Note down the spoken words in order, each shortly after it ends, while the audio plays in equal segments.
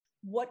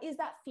what is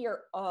that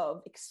fear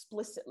of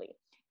explicitly?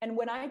 And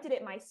when I did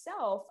it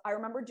myself, I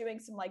remember doing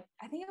some I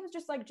think it was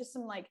just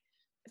some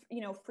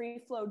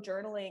free flow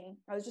journaling.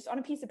 I was just on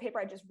a piece of paper.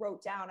 I just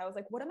wrote down, I was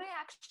like, what am I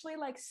actually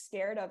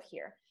scared of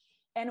here?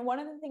 And one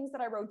of the things that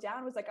I wrote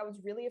down was I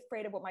was really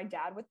afraid of what my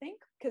dad would think.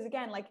 Cause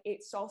again, it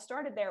all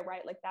started there,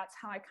 right? That's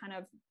how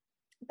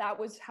that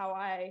was how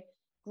I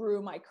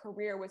grew my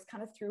career, was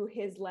kind of through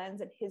his lens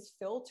and his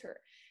filter.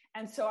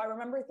 And so I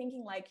remember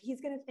thinking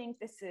he's going to think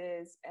this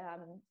is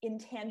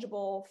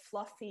intangible,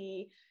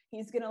 fluffy.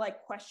 He's going to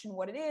question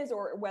what it is,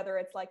 or whether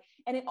it's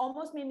and it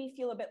almost made me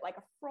feel a bit like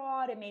a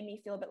fraud. It made me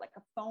feel a bit like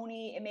a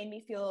phony. It made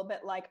me feel a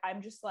bit like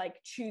I'm just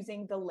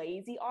choosing the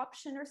lazy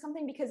option or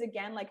something. Because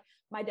again,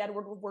 my dad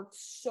would work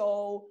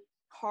so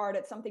hard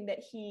at something that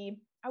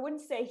I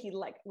wouldn't say he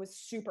was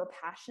super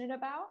passionate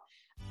about.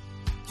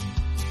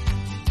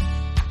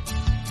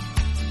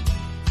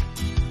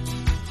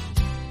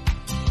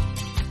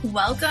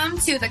 Welcome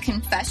to the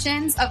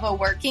Confessions of a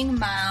Working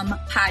Mom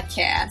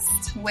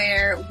podcast,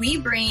 where we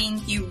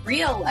bring you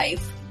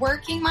real-life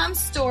working mom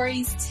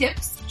stories,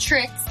 tips,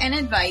 tricks, and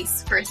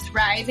advice for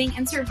thriving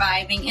and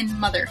surviving in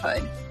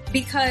motherhood.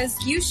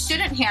 Because you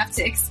shouldn't have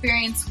to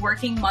experience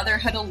working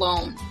motherhood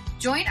alone.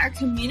 Join our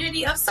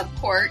community of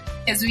support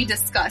as we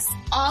discuss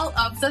all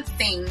of the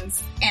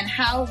things and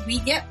how we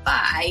get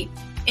by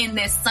in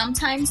this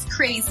sometimes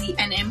crazy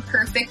and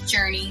imperfect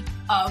journey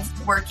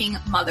of working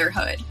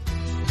motherhood.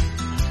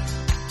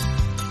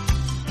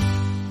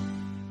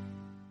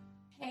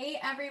 Hey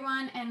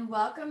everyone, and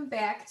welcome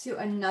back to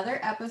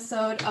another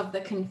episode of the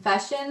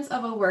Confessions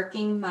of a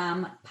Working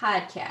Mom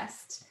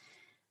podcast.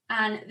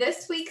 On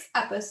this week's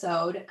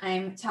episode,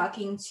 I'm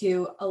talking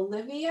to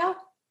Olivia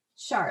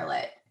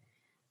Charlotte.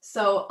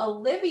 So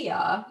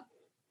Olivia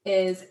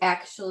is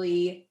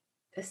actually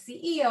the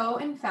CEO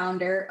and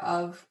founder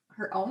of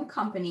her own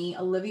company,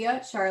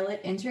 Olivia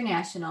Charlotte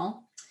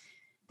International,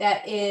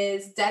 that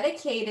is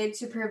dedicated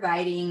to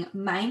providing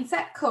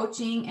mindset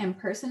coaching and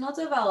personal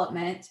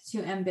development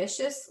to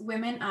ambitious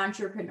women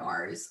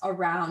entrepreneurs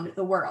around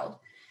the world.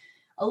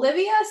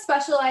 Olivia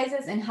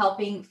specializes in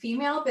helping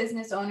female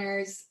business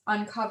owners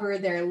uncover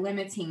their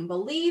limiting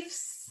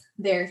beliefs,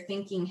 their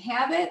thinking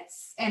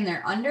habits, and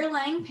their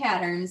underlying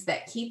patterns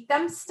that keep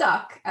them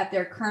stuck at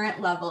their current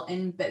level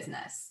in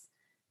business.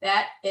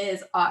 That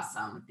is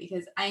awesome,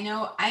 because I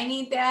know I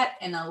need that,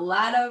 and a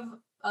lot of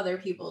other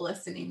people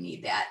listening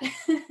need that.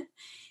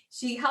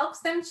 She helps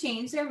them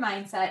change their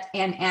mindset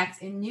and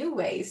act in new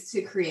ways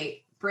to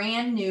create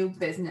brand new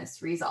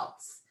business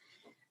results.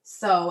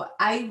 So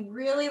I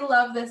really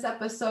love this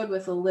episode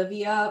with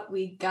Olivia.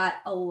 We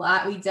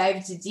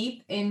dived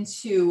deep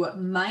into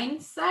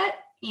mindset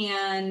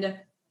and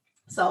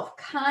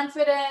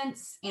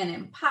self-confidence and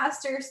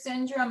imposter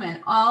syndrome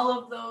and all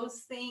of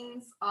those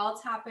things, all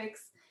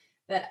topics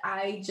that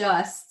I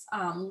just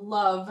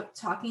love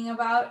talking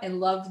about and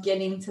love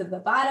getting to the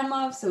bottom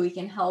of, so we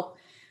can help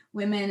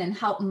women and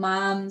help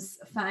moms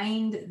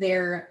find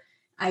their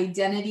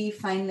identity,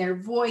 find their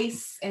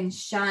voice, and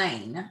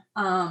shine.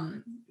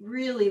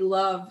 Really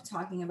love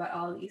talking about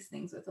all these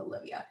things with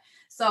Olivia.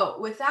 So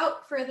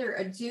without further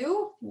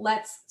ado,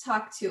 let's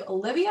talk to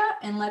Olivia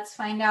and let's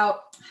find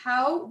out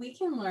how we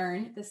can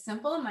learn the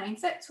simple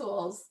mindset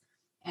tools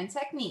and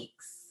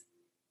techniques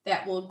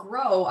that will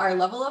grow our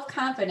level of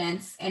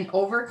confidence and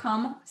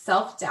overcome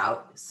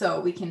self-doubt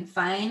so we can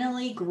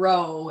finally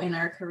grow in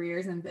our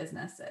careers and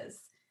businesses.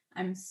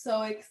 I'm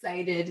so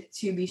excited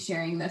to be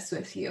sharing this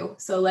with you.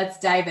 So let's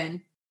dive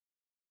in.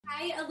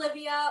 Hi,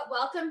 Olivia.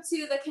 Welcome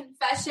to the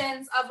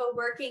Confessions of a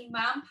Working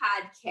Mom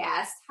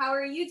podcast. How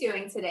are you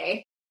doing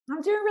today?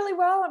 I'm doing really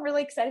well. I'm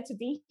really excited to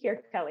be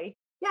here, Kelly.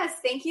 Yes,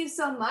 thank you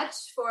so much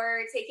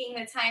for taking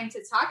the time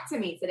to talk to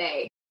me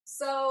today.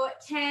 So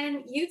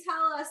can you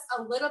tell us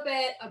a little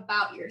bit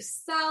about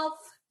yourself,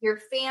 your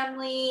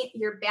family,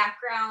 your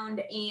background,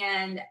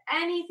 and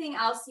anything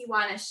else you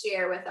want to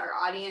share with our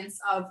audience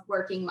of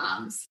working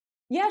moms?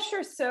 Yeah,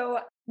 sure.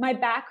 So my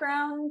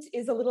background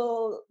is a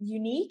little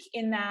unique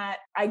in that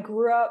I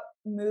grew up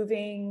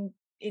moving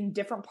in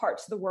different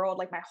parts of the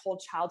world, my whole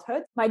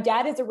childhood. My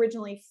dad is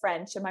originally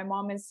French and my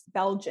mom is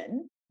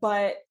Belgian.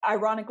 But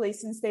ironically,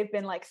 since they've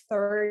been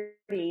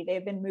 30,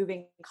 they've been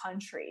moving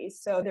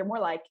countries. So they're more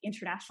like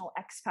international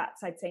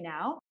expats, I'd say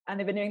now. And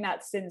they've been doing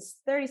that since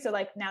 30. So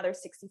now they're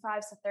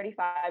 65, so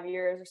 35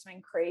 years or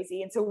something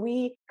crazy. And so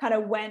we kind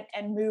of went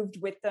and moved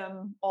with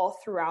them all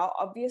throughout,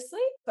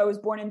 obviously. So I was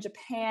born in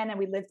Japan and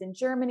we lived in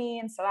Germany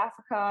and South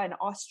Africa and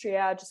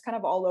Austria, just kind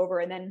of all over.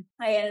 And then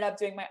I ended up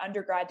doing my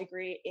undergrad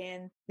degree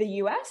in the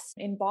US,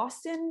 in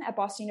Boston, at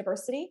Boston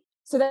University.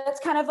 So that's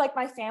kind of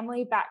my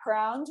family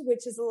background,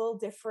 which is a little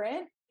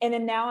different. And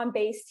then now I'm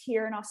based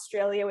here in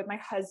Australia with my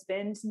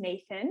husband,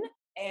 Nathan,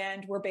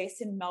 and we're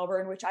based in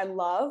Melbourne, which I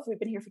love. We've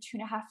been here for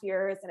 2.5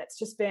 years and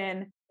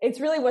it's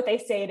really what they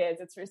say it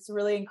is. It's a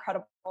really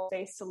incredible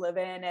place to live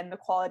in and the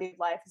quality of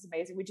life is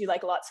amazing. We do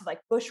lots of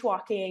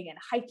bushwalking and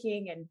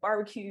hiking and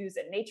barbecues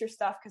and nature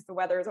stuff because the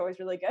weather is always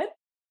really good.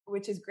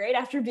 which is great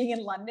after being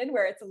in London,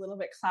 where it's a little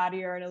bit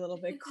cloudier and a little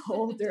bit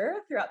colder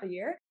throughout the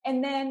year.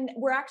 And then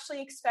we're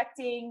actually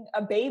expecting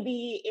a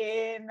baby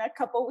in a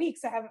couple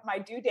weeks. My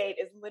due date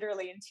is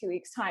literally in 2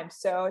 weeks' time.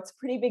 So it's a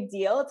pretty big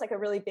deal. It's like a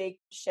really big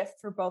shift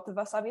for both of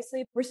us,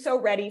 obviously. We're so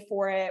ready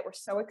for it. We're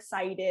so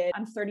excited.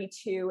 I'm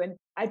 32 and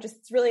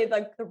it's really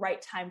like the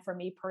right time for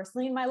me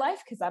personally in my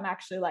life, because I'm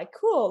actually like,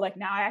 cool, like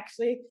now I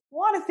actually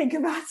want to think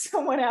about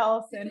someone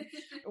else and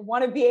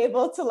want to be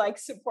able to like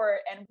support.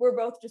 And we're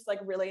both just like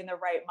really in the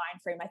right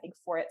mind frame, I think,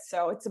 for it.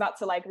 So it's about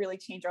to like really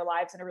change our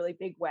lives in a really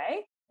big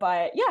way.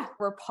 But yeah,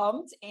 we're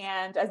pumped.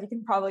 And as you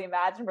can probably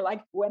imagine, we're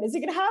like, when is it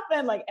going to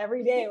happen? Like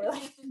every day we're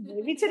like,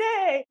 maybe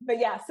today. But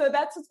yeah, so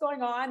that's what's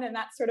going on. And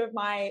that's sort of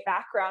my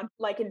background,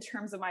 like in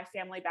terms of my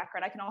family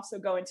background. I can also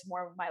go into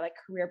more of my like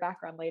career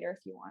background later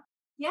if you want.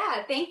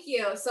 Yeah, thank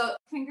you. So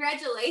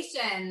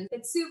congratulations.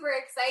 It's super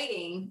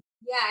exciting.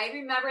 Yeah, I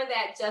remember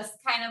that, just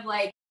kind of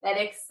like that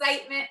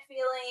excitement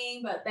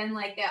feeling, but then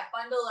like that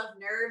bundle of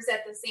nerves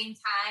at the same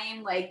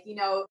time. Like,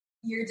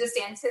 you're just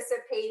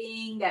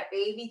anticipating that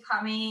baby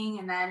coming,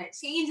 and then it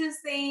changes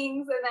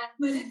things. And then,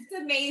 but it's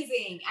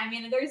amazing. I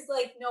mean, there's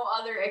like no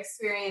other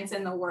experience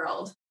in the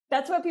world.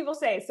 That's what people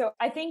say. So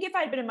I think if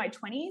I'd been in my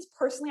 20s,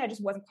 personally, I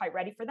just wasn't quite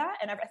ready for that.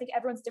 And I think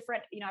everyone's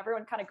different.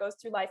 Everyone kind of goes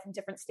through life in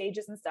different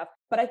stages and stuff.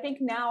 But I think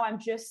now I'm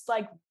just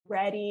like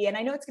ready. And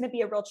I know it's going to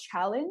be a real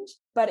challenge,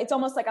 but it's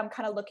almost like I'm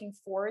kind of looking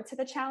forward to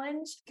the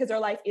challenge, because our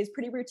life is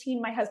pretty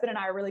routine. My husband and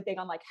I are really big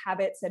on like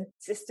habits and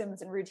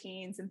systems and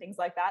routines and things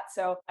like that.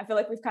 So I feel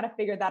like we've kind of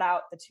figured that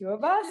out, the two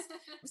of us.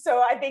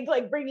 So I think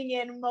like bringing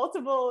in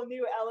multiple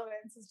new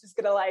elements is just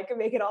going to like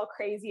make it all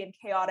crazy and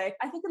chaotic.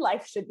 I think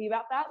life should be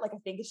about that. Like, I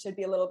think it should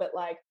be a little bit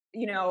like,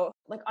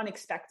 like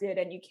unexpected,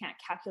 and you can't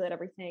calculate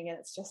everything. And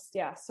it's just,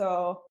 yeah.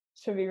 So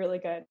it should be really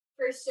good.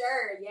 For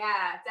sure.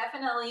 Yeah,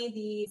 definitely.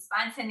 The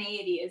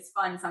spontaneity is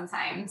fun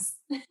sometimes.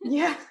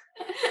 Yeah.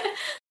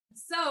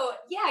 So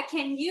yeah,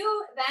 can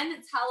you then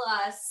tell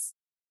us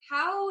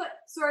how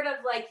sort of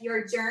like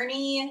your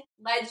journey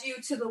led you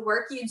to the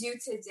work you do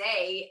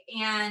today,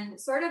 and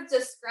sort of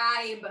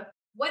describe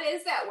what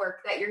is that work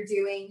that you're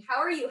doing?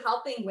 How are you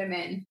helping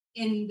women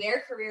in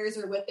their careers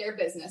or with their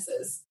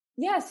businesses?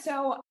 Yeah.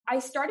 So I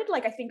started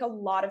like, I think a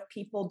lot of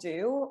people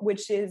do,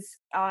 which is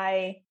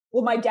my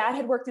dad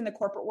had worked in the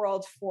corporate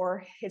world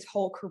for his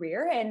whole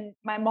career, and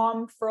my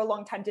mom for a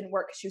long time didn't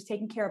work because she was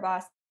taking care of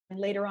us. And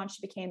later on,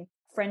 she became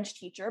French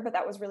teacher, but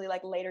that was really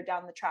like later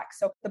down the track.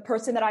 So the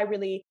person that I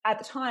really at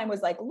the time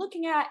was like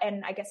looking at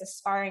and I guess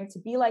aspiring to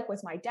be like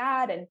was my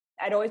dad. And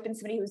I'd always been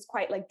somebody who was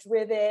quite like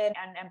driven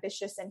and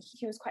ambitious, and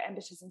he was quite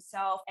ambitious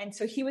himself. And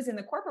so he was in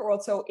the corporate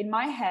world. So in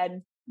my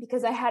head,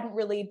 because I hadn't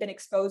really been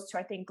exposed to,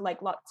 I think,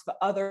 like lots of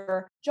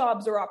other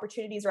jobs or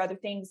opportunities or other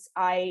things,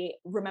 I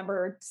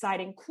remember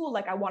deciding, cool,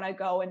 like I want to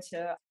go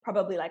into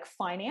probably like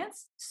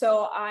finance.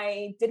 So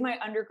I did my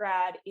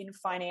undergrad in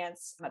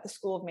finance at the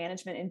School of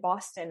Management in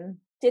Boston.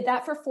 Did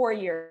that for 4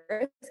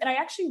 years. And I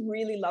actually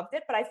really loved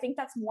it. But I think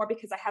that's more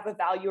because I have a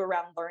value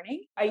around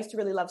learning. I used to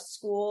really love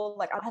school.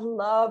 Like I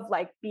love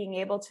like being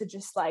able to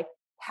just like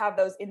have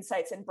those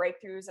insights and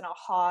breakthroughs and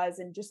ahas,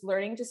 and just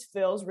learning just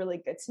feels really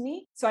good to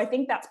me. So I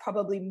think that's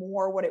probably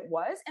more what it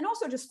was. And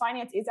also just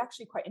finance is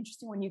actually quite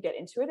interesting when you get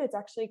into it. It's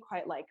actually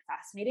quite like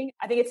fascinating.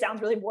 I think it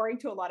sounds really boring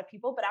to a lot of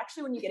people, but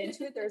actually when you get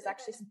into it, there's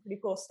actually some pretty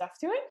cool stuff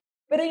to it.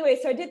 But anyway,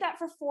 so I did that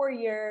for 4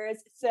 years,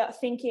 so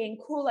thinking,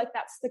 cool, like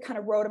that's the kind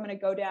of road I'm going to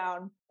go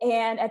down.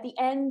 And at the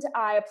end,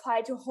 I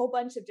applied to a whole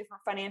bunch of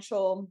different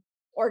financial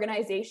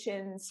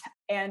organizations,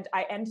 and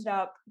I ended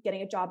up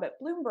getting a job at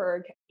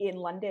Bloomberg in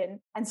London.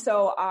 And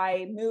so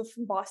I moved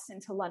from Boston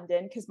to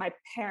London because my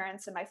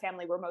parents and my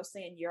family were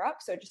mostly in Europe.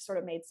 So it just sort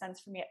of made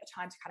sense for me at the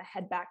time to kind of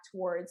head back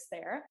towards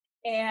there.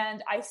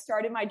 And I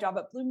started my job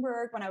at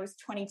Bloomberg when I was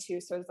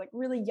 22. So I was like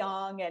really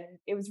young, and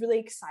it was really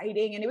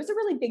exciting. And it was a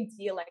really big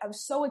deal. Like I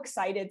was so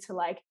excited to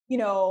like,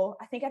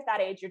 I think at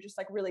that age, you're just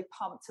like really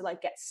pumped to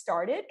like get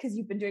started because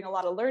you've been doing a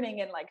lot of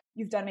learning and like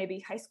you've done maybe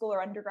high school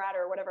or undergrad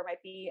or whatever it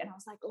might be. And I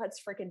was like, let's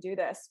freaking do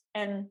this.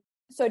 And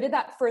so I did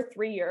that for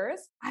 3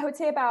 years. I would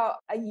say about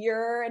a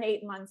year and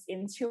 8 months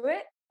into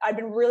it, I'd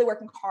been really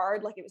working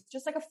hard. Like it was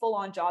just like a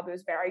full-on job. It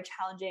was very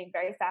challenging,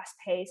 very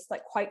fast-paced,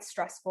 like quite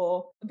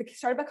stressful. It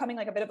started becoming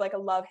like a bit of like a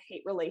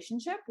love-hate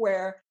relationship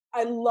where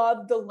I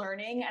loved the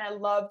learning and I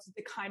loved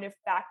the kind of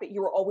fact that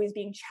you were always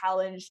being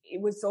challenged.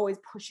 It was always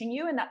pushing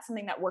you. And that's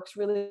something that works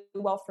really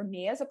well for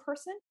me as a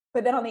person.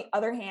 But then on the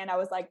other hand, I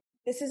was like,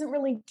 this isn't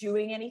really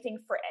doing anything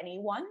for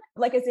anyone.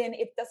 Like, as in,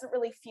 it doesn't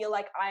really feel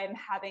like I'm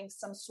having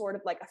some sort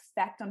of like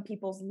effect on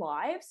people's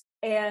lives.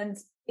 And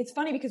it's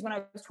funny because when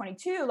I was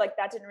 22, like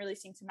that didn't really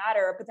seem to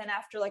matter. But then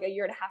after like a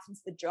year and a half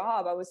into the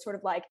job, I was sort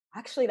of like,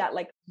 actually that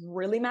like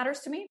really matters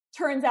to me.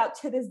 Turns out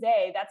to this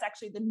day, that's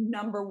actually the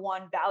number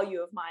one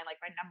value of mine. Like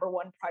my number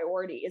one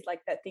priority is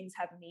like that things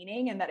have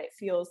meaning and that it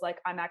feels like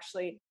I'm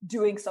actually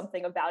doing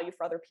something of value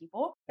for other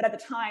people. But at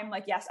the time,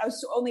 like, yes, I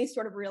was only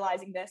sort of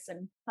realizing this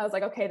and I was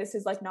like, okay, this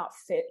is like not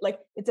fit. Like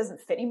it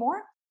doesn't fit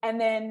anymore. And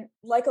then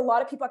like a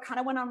lot of people, I kind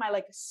of went on my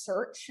like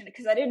search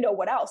because I didn't know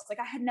what else. Like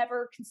I had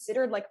never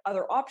considered like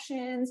other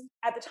options.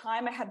 At the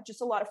time, I had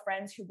just a lot of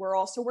friends who were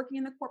also working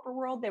in the corporate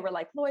world. They were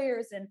like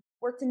lawyers and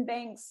worked in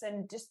banks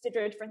and just did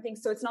different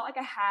things. So it's not like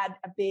I had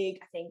a big,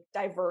 I think,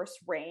 diverse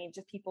range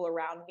of people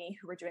around me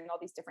who were doing all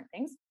these different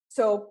things.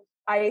 So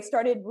I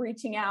started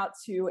reaching out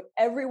to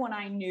everyone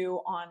I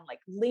knew on like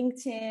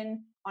LinkedIn,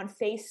 on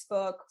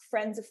Facebook,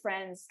 friends of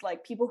friends,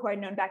 like people who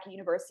I'd known back at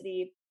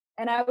university.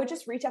 And I would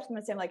just reach out to them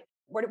and say, like,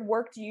 what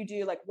work do you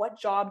do? Like, what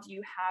job do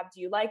you have?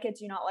 Do you like it?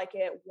 Do you not like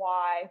it?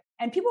 Why?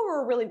 And people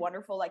were really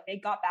wonderful. Like they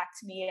got back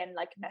to me and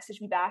like messaged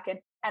me back. And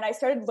I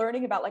started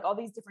learning about like all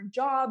these different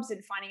jobs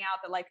and finding out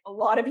that like a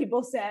lot of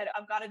people said,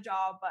 I've got a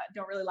job, but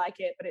don't really like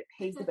it, but it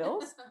pays the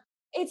bills.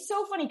 It's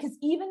so funny because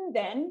even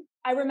then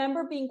I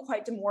remember being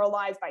quite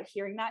demoralized by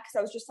hearing that because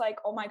I was just like,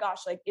 oh my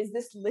gosh, like, is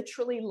this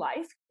literally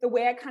life? The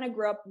way I kind of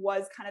grew up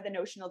was kind of the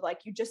notion of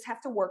like, you just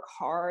have to work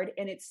hard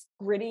and it's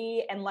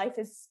gritty and life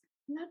is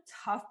not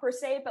tough per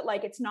se, but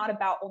like, it's not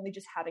about only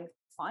just having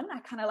fun. I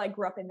kind of like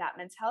grew up in that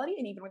mentality.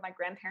 And even with my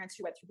grandparents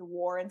who went through the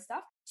war and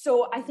stuff.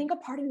 So I think a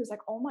part of me was like,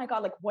 oh my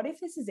God, like, what if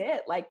this is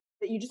it? Like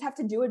that you just have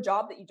to do a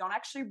job that you don't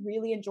actually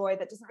really enjoy,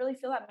 that doesn't really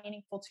feel that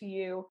meaningful to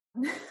you.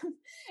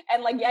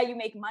 And like, yeah, you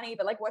make money,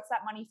 but like, what's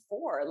that money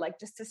for? Like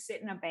just to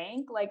sit in a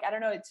bank? Like, I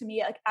don't know. To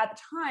me, like at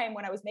the time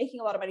when I was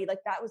making a lot of money, like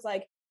that was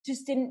like,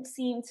 just didn't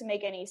seem to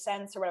make any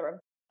sense or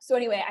whatever. So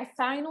anyway, I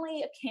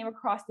finally came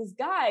across this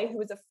guy who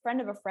was a friend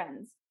of a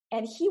friend's.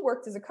 And he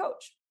worked as a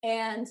coach.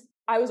 And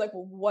I was like,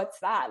 well,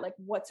 what's that? Like,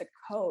 what's a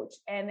coach?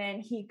 And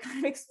then he kind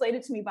of explained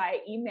it to me via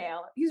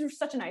email. He was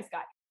such a nice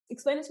guy.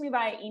 Explained it to me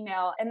via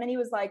email. And then he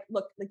was like,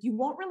 look, like you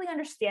won't really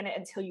understand it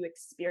until you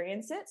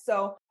experience it.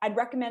 So I'd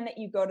recommend that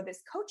you go to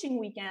this coaching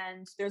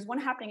weekend. There's one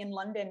happening in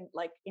London,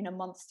 like in a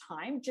month's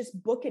time.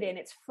 Just book it in.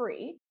 It's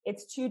free.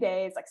 It's 2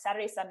 days, like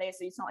Saturday, Sunday.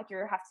 So it's not like you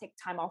have to take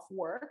time off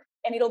work.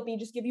 And it'll be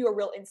just give you a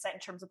real insight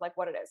in terms of like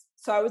what it is.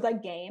 So I was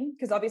like game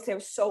because obviously I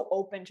was so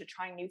open to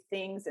trying new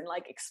things and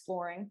like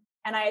exploring.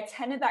 And I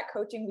attended that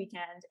coaching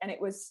weekend and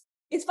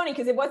it's funny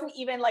because it wasn't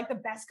even like the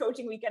best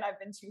coaching weekend I've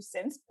been to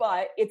since,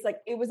 but it's like,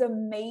 it was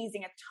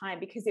amazing at the time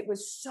because it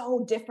was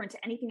so different to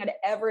anything I'd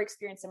ever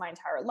experienced in my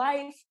entire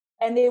life.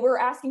 And they were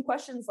asking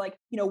questions like,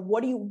 you know,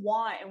 what do you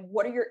want? And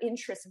what are your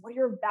interests? And what are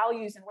your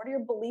values? And what are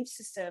your belief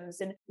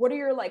systems? And what are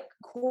your like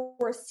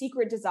core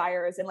secret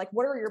desires? And like,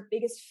 what are your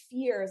biggest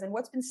fears? And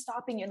what's been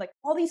stopping you? And like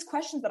all these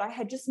questions that I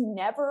had just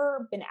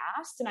never been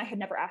asked and I had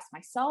never asked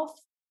myself.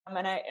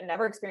 And I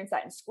never experienced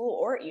that in school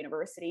or at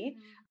university.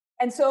 Mm-hmm.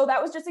 And so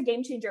that was just a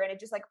game changer. And it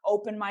just like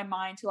opened my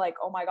mind to like,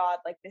 oh my God,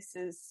 like this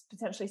is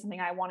potentially something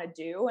I want to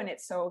do. And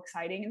it's so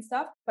exciting and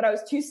stuff, but I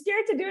was too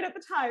scared to do it at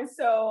the time.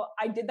 So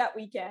I did that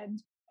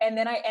weekend. And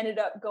then I ended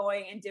up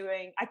going and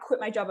I quit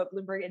my job at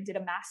Bloomberg and did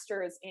a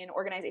master's in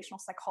organizational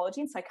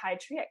psychology and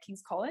psychiatry at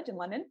King's College in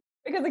London.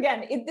 Because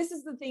again, this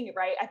is the thing,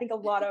 right? I think a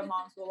lot of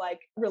moms will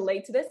like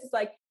relate to this. It's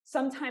like,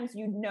 sometimes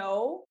you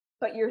know,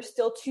 but you're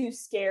still too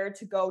scared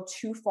to go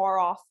too far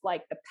off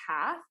like the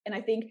path. And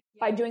I think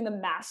by doing the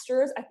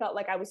master's, I felt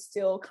like I was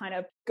still kind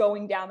of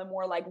going down the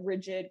more like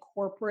rigid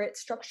corporate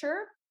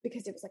structure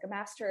because it was like a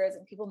master's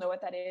and people know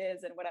what that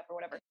is and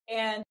whatever.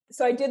 And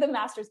so I did the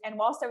master's. And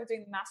whilst I was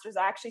doing the master's,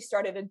 I actually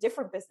started a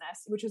different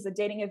business, which was a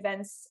dating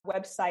events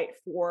website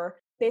for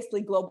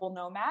basically global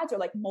nomads or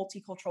like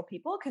multicultural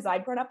people, because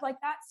I'd grown up like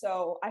that.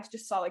 So I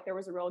just saw like there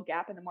was a real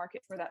gap in the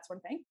market for that sort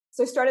of thing.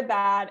 So I started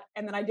that.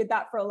 And then I did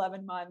that for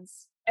 11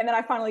 months. And then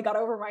I finally got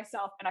over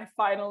myself and I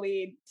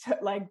finally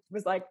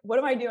was like, what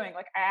am I doing?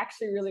 Like, I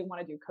actually really want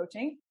to do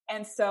coaching.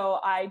 And so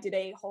I did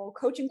a whole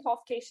coaching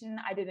qualification.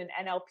 I did an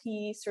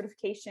NLP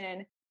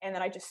certification. And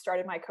then I just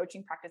started my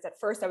coaching practice. At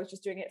first, I was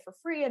just doing it for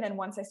free. And then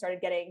once I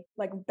started getting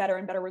like better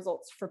and better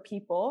results for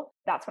people,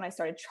 that's when I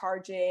started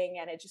charging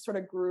and it just sort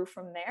of grew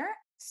from there.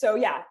 So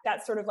yeah,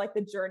 that's sort of like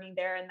the journey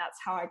there. And that's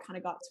how I kind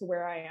of got to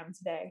where I am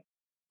today.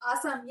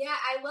 Awesome. Yeah.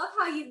 I love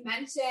how you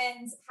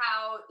mentioned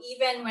how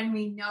even when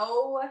we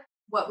know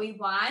what we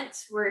want,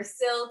 we're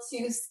still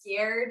too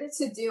scared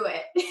to do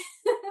it.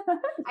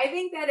 I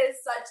think that is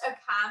such a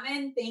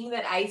common thing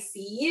that I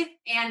see.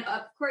 And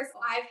of course,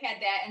 I've had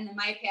that in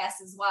my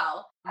past as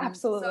well.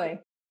 Absolutely. So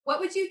what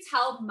would you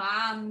tell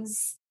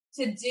moms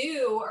to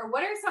do, or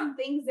what are some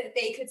things that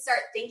they could start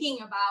thinking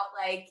about?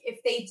 Like if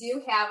they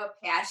do have a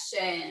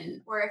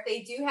passion, or if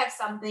they do have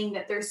something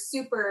that they're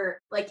super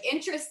like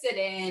interested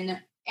in,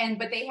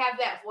 but they have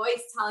that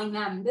voice telling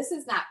them, this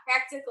is not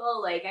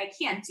practical. Like, I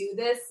can't do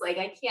this. Like,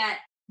 I can't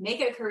make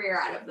a career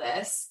out of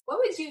this. What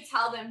would you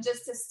tell them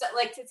just to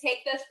to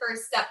take this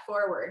first step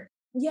forward?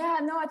 Yeah,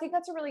 no, I think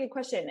that's a really good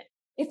question.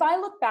 If I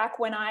look back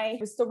when I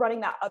was still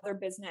running that other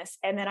business,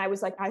 and then I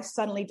was like, I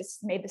suddenly just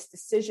made this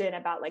decision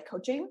about like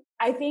coaching.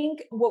 I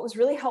think what was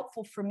really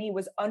helpful for me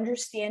was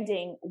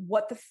understanding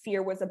what the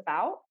fear was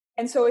about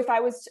And so if I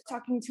was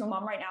talking to a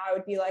mom right now, I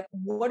would be like,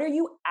 what are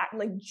you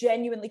like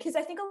genuinely? Because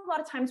I think a lot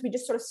of times we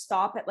just sort of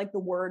stop at like the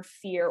word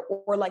fear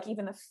or like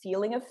even the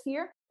feeling of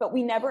fear, but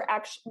we never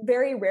actually,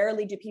 very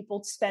rarely do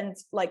people spend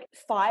like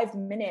 5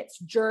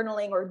 minutes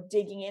journaling or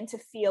digging in to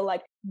feel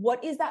like,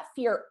 what is that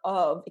fear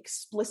of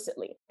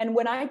explicitly? And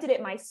when I did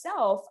it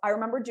myself, I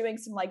remember doing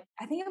some like,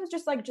 I think it was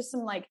just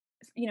some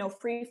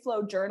free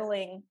flow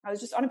journaling. I was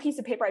just on a piece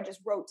of paper. I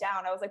just wrote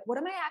down, I was like, what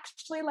am I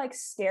actually like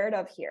scared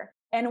of here?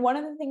 And one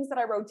of the things that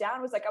I wrote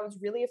down was like, I was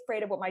really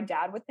afraid of what my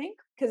dad would think.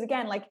 Cause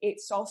again, like it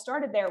all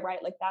started there,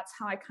 right? Like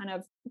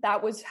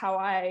that was how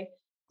I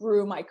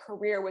grew my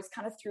career, was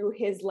kind of through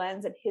his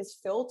lens and his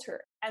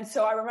filter. And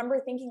so I remember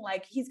thinking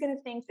like, he's going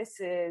to think this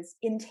is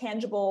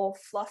intangible,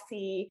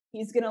 fluffy.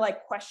 He's going to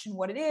like question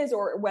what it is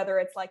or whether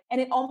it's like,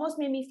 and it almost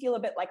made me feel a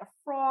bit like a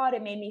fraud.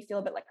 It made me feel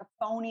a bit like a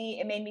phony.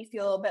 It made me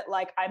feel a bit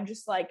like I'm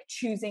just like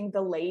choosing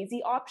the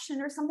lazy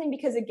option or something.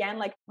 Because again,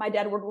 like my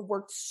dad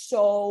worked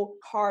so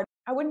hard.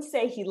 I wouldn't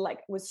say he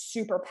like was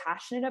super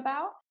passionate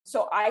about.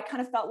 So I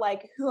kind of felt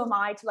like, who am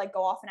I to like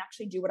go off and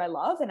actually do what I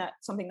love? And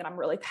that's something that I'm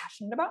really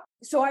passionate about.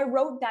 So I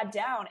wrote that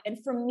down.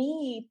 And for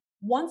me,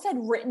 once I'd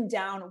written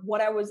down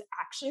what I was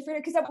actually afraid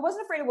of, because I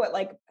wasn't afraid of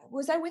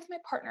was I with my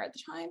partner at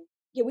the time?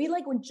 Yeah, we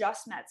like would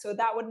just met. So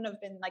that wouldn't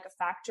have been like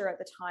a factor at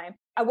the time.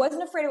 I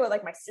wasn't afraid of what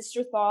like my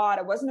sister thought.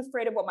 I wasn't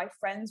afraid of what my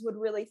friends would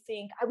really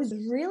think. I was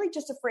really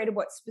just afraid of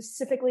what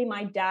specifically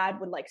my dad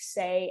would like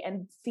say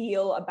and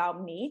feel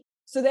about me.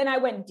 So then I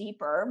went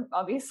deeper,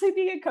 obviously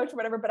being a coach or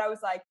whatever, but I was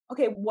like,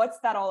 okay, what's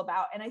that all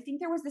about? And I think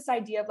there was this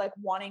idea of like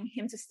wanting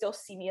him to still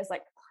see me as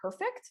like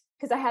perfect,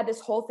 because I had this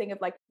whole thing of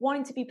like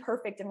wanting to be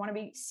perfect and want to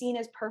be seen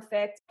as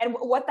perfect. And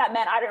what that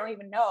meant, I don't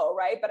even know,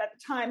 right? But at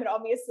the time, it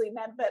obviously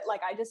meant that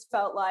like I just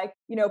felt like,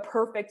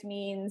 perfect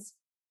means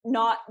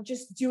not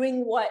just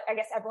doing what I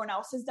guess everyone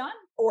else has done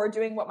or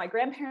doing what my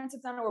grandparents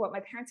have done or what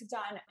my parents have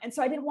done. And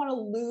so I didn't want to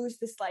lose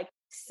this like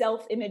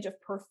self-image of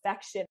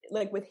perfection,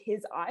 like with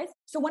his eyes.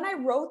 So when I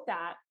wrote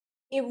that,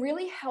 it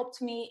really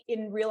helped me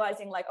in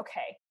realizing like,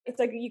 okay, it's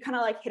like you kind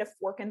of like hit a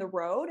fork in the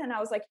road. And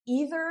I was like,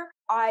 either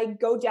I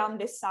go down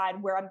this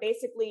side where I'm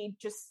basically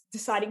just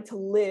deciding to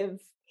live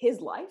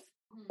his life,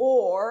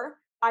 or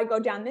I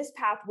go down this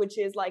path, which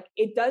is like,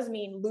 it does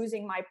mean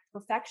losing my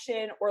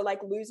perfection or like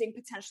losing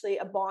potentially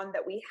a bond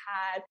that we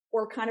had,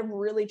 or kind of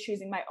really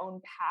choosing my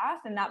own path.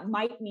 And that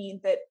might mean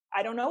that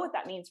I don't know what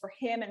that means for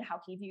him and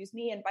how he views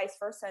me and vice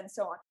versa and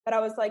so on. But I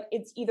was like,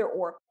 it's either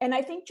or. And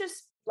I think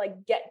just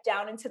like get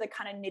down into the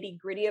kind of nitty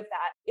gritty of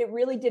that, it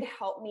really did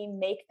help me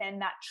make then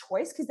that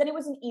choice, because then it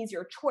was an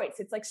easier choice.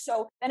 It's like,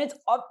 so then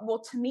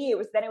to me, it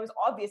was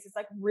obvious. It's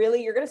like,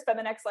 really, you're going to spend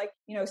the next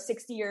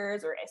 60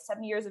 years or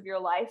 70 years of your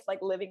life, like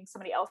living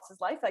somebody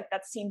else's life. Like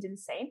that seemed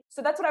insane.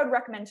 So that's what I would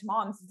recommend to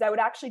moms, is I would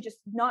actually just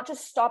not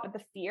just stop at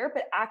the fear,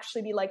 but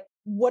actually be like,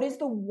 what is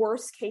the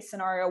worst case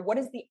scenario? What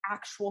is the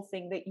actual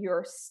thing that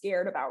you're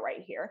scared about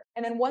right here?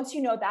 And then once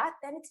you know that,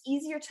 then it's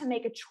easier to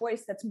make a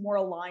choice that's more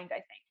aligned, I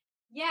think.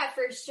 Yeah,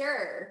 for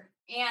sure.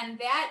 And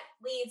that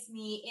leads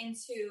me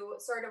into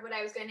sort of what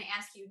I was going to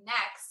ask you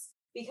next,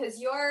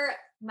 because your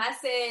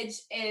message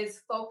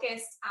is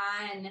focused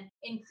on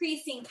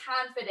increasing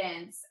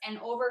confidence and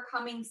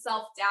overcoming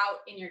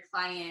self-doubt in your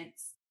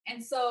clients.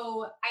 And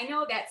so I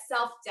know that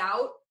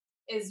self-doubt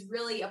is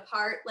really a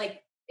part,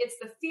 like it's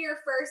the fear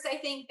first, I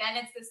think, then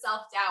it's the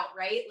self-doubt,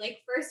 right? Like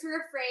first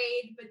we're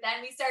afraid, but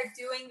then we start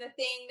doing the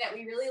thing that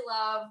we really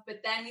love, but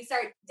then we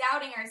start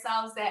doubting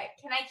ourselves that,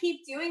 can I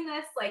keep doing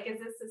this? Like, is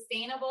this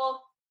sustainable?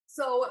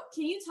 So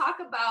can you talk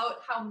about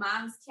how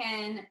moms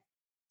can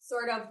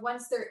sort of,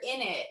 once they're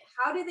in it,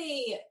 how do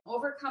they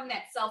overcome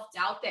that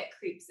self-doubt that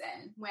creeps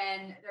in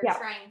when they're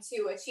trying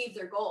to achieve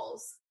their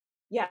goals?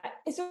 Yeah.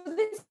 So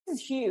this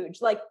is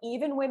huge. Like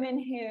even women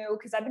who,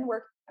 because I've been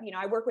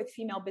I work with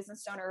female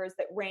business owners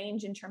that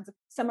range in terms of,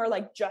 some are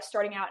like just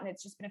starting out and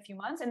it's just been a few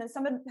months. And then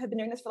some have been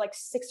doing this for like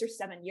 6 or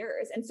 7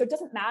 years. And so it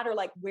doesn't matter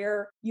like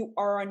where you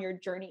are on your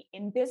journey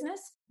in business,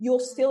 you'll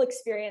still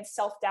experience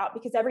self-doubt,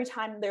 because every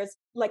time there's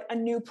like a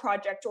new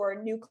project or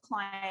a new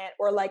client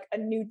or like a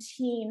new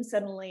team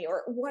suddenly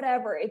or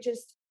whatever,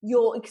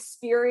 you'll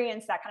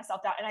experience that kind of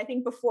self-doubt. And I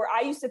think before,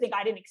 I used to think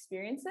I didn't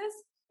experience this.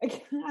 Again,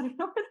 I don't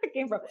know where that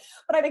came from,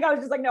 but I think I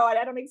was just like, no,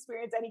 I don't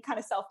experience any kind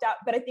of self-doubt,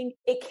 but I think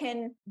it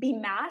can be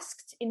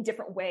masked in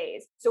different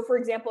ways. So for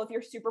example, if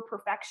you're super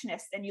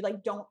perfectionist and you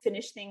like don't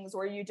finish things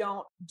or you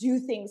don't do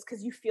things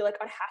because you feel like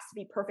it has to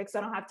be perfect, so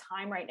I don't have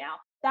time right now,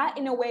 that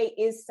in a way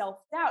is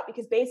self-doubt,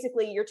 because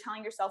basically you're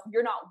telling yourself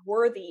you're not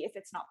worthy if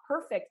it's not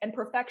perfect. And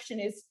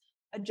perfection is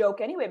a joke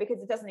anyway, because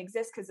it doesn't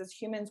exist, because as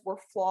humans we're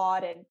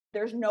flawed and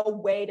there's no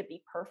way to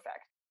be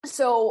perfect.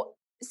 So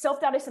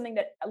self-doubt is something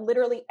that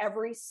literally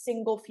every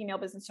single female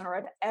business owner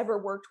I've ever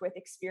worked with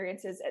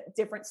experiences at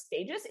different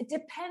stages. It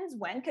depends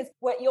when, because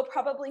what you'll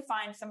probably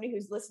find, somebody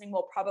who's listening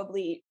will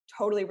probably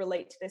totally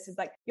relate to this, is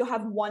like you'll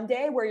have one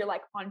day where you're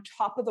like on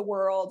top of the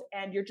world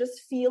and you're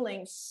just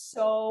feeling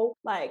so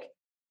like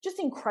just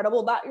incredible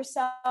about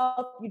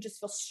yourself. You just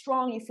feel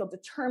strong, you feel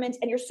determined,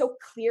 and you're so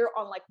clear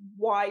on like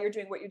why you're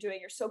doing what you're doing.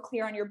 You're so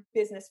clear on your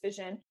business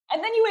vision.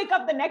 And then you wake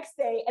up the next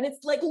day and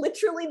it's like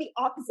literally the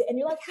opposite. And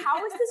you're like,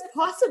 how is this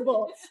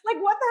possible?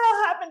 Like, what the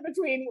hell happened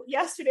between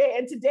yesterday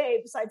and today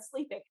besides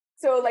sleeping?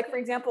 So like, for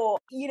example,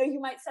 you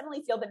might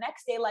suddenly feel the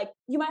next day, like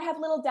you might have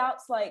little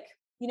doubts, like,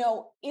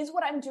 is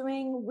what I'm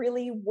doing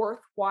really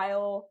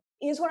worthwhile?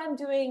 Is what I'm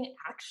doing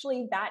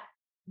actually that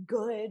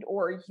good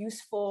or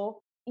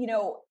useful?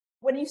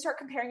 When you start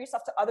comparing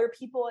yourself to other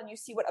people and you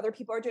see what other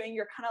people are doing,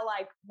 you're kind of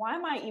like, why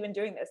am I even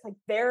doing this? Like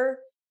they're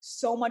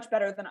so much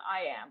better than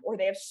I am, or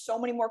they have so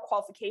many more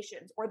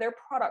qualifications, or their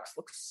products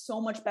look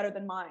so much better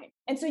than mine.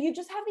 And so you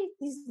just have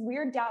these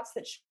weird doubts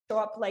that show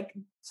up like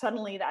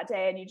suddenly that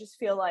day. And you just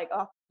feel like,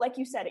 oh, like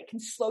you said, it can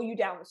slow you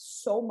down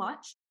so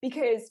much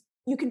because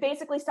you can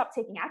basically stop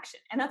taking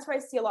action. And that's what I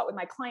see a lot with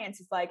my clients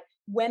is like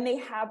when they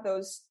have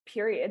those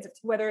periods,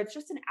 whether it's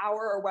just an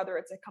hour or whether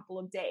it's a couple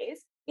of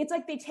days, it's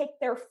like they take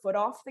their foot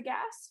off the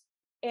gas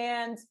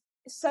and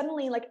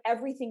suddenly like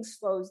everything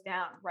slows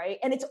down, right?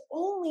 And it's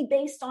only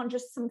based on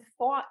just some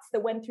thoughts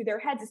that went through their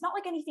heads. It's not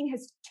like anything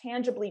has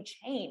tangibly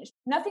changed.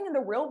 Nothing in the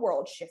real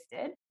world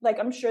shifted. Like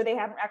I'm sure they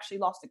haven't actually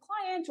lost a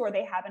client or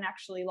they haven't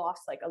actually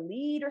lost like a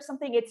lead or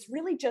something. It's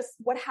really just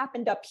what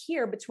happened up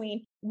here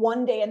between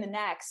one day and the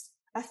next.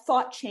 A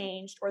thought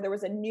changed or there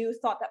was a new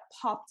thought that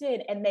popped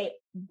in and they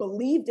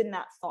believed in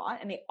that thought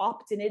and they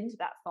opted into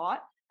that thought.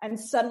 And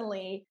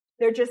suddenly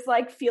they're just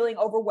like feeling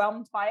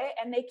overwhelmed by it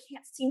and they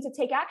can't seem to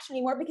take action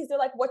anymore because they're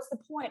like, what's the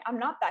point? I'm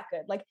not that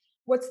good. Like,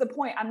 what's the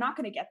point? I'm not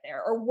going to get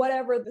there or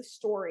whatever the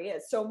story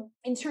is. So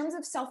in terms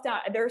of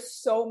self-doubt, there's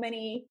so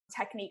many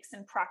techniques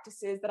and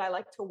practices that I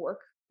like to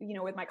work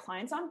with my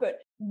clients on, but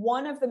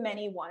one of the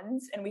many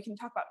ones, and we can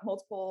talk about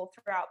multiple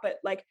throughout, but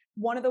like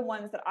one of the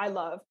ones that I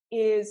love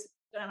is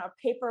on a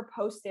paper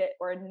Post-it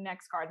or an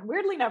index card. And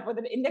weirdly enough, with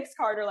an index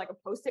card or like a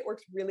Post-it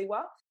works really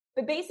well.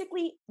 But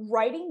basically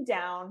writing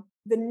down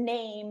the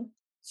name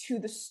to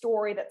the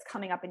story that's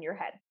coming up in your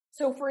head.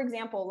 So for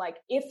example, like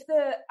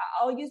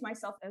I'll use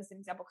myself as an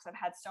example because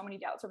I've had so many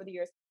doubts over the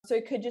years. So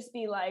it could just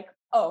be like,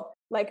 oh,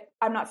 like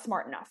I'm not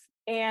smart enough.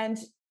 And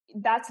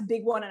that's a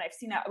big one. And I've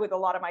seen that with a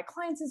lot of my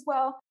clients as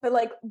well. But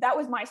like, that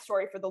was my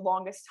story for the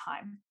longest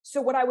time.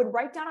 So what I would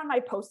write down on my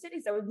Post-it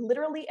is I would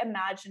literally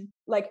imagine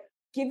like,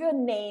 give a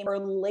name or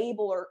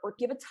label or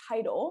give a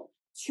title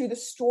to the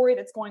story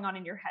that's going on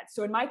in your head.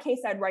 So in my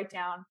case, I'd write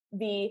down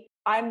the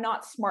I'm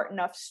not smart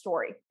enough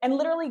story and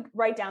literally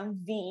write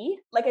down the,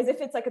 like as if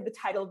it's like the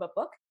title of a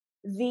book,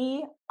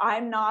 the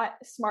I'm not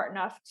smart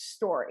enough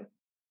story.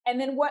 And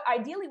then what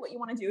you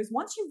want to do is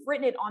once you've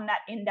written it on that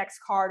index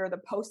card or the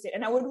Post-it,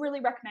 and I would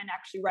really recommend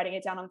actually writing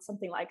it down on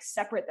something like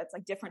separate that's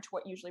like different to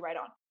what you usually write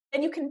on.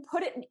 Then you can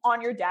put it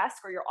on your desk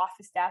or your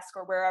office desk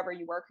or wherever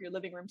you work, your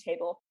living room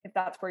table, if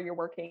that's where you're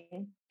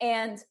working.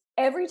 And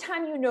every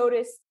time you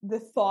notice the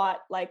thought,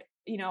 like,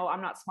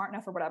 I'm not smart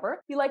enough or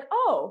whatever, be like,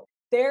 oh,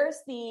 there's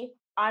the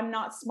I'm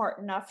not smart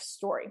enough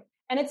story.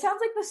 And it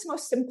sounds like this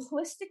most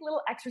simplistic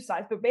little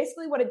exercise, but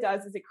basically what it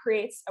does is it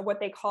creates what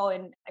they call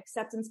in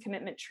acceptance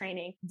commitment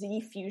training,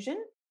 diffusion.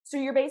 So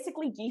you're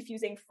basically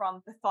defusing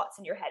from the thoughts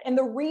in your head. And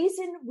the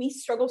reason we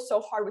struggle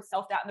so hard with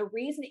self-doubt and the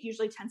reason it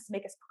usually tends to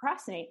make us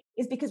procrastinate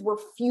is because we're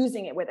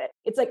fusing it with it.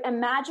 It's like,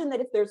 imagine that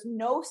if there's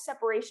no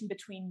separation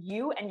between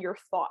you and your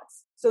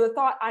thoughts. So the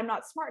thought, I'm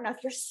not smart enough,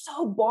 you're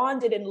so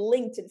bonded and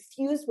linked and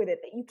fused with it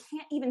that you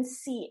can't even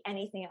see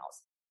anything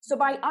else. So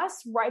by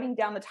us writing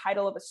down the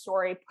title of a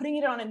story, putting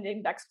it on an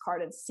index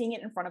card and seeing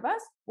it in front of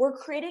us, we're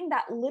creating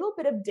that little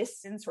bit of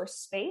distance or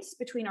space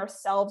between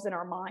ourselves and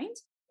our mind.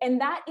 And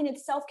that in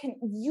itself can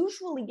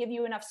usually give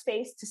you enough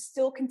space to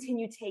still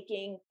continue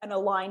taking an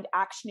aligned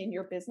action in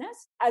your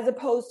business, as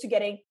opposed to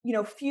getting,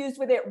 fused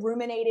with it,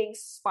 ruminating,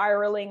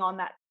 spiraling on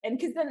that. And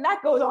because then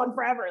that goes on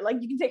forever. Like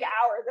you can take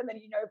hours and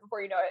then,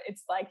 before you know it,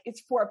 it's like,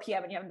 it's 4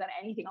 p.m. and you haven't done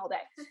anything all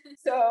day.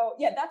 So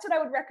yeah, that's what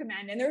I would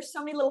recommend. And there's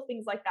so many little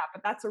things like that,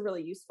 but that's a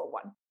really useful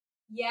one.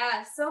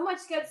 Yeah, so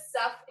much good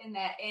stuff in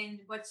that and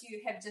what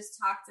you have just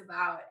talked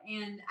about.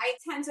 And I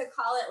tend to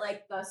call it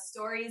like the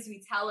stories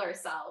we tell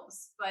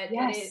ourselves, but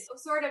It is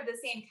sort of the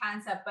same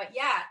concept. But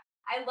yeah,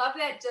 I love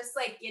that, just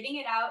like getting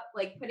it out,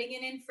 like putting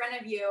it in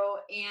front of you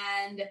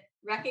and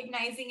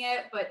recognizing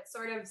it, but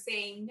sort of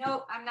saying,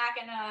 nope, I'm not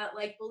going to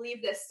like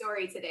believe this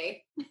story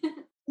today.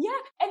 Yeah.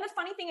 And the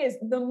funny thing is,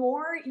 the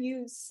more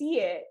you see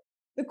it,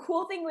 the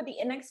cool thing with the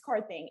index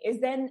card thing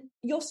is then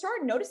you'll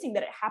start noticing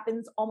that it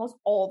happens almost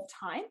all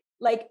the time,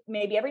 like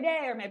maybe every day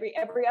or maybe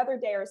every other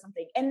day or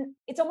something. And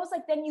it's almost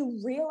like then you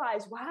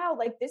realize, wow,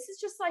 like this is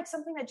just like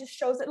something that just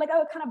shows it like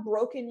a kind of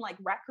broken like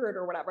record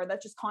or whatever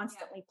that's just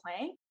constantly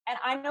playing. And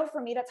I know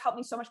for me, that's helped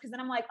me so much because then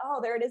I'm like,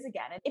 oh, there it is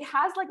again. It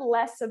has like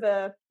less of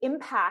a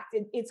impact.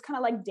 It's kind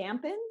of like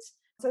dampened.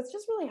 So it's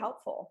just really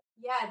helpful.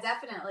 Yeah,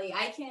 definitely.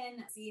 I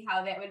can see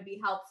how that would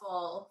be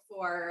helpful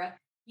for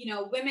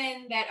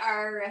women that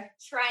are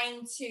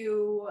trying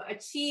to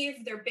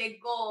achieve their big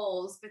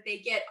goals, but they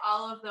get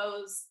all of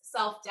those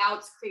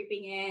self-doubts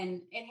creeping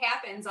in. It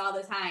happens all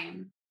the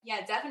time.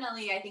 Yeah,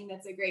 definitely. I think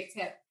that's a great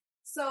tip.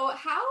 So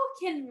how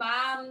can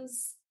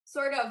moms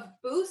sort of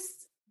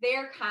boost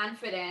their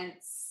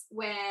confidence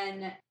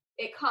when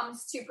it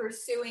comes to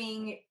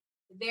pursuing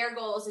their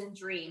goals and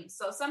dreams?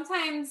 So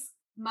sometimes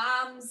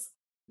moms,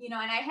 and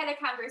I had a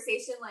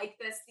conversation like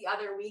this the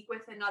other week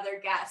with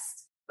another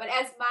guest, but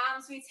as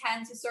moms, we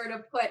tend to sort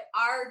of put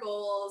our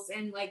goals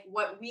and like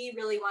what we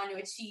really want to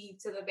achieve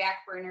to the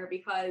back burner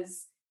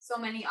because so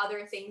many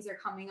other things are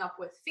coming up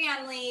with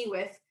family,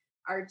 with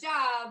our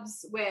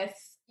jobs, with,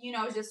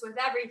 just with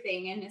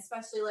everything. And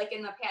especially like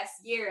in the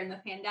past year in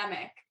the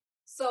pandemic.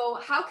 So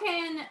how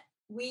can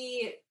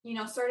we,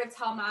 sort of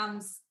tell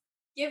moms,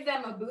 give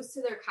them a boost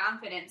to their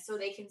confidence so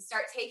they can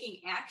start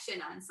taking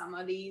action on some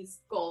of these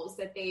goals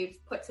that they've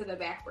put to the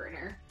back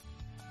burner?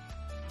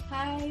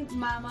 Hi,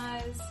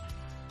 mamas.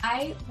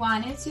 I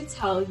wanted to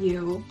tell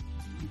you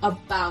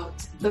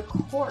about the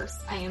course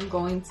I am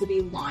going to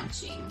be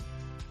launching.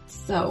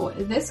 So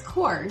this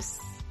course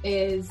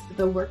is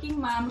the Working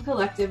Mom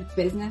Collective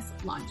Business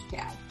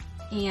Launchpad.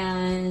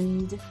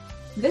 And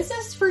this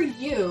is for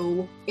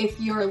you if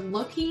you're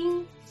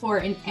looking for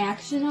an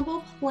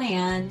actionable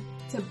plan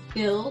to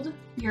build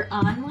your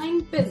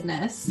online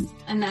business.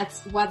 And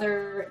that's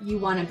whether you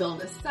want to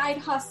build a side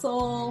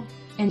hustle,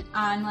 an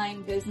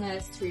online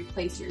business to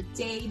replace your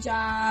day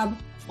job,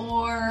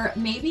 or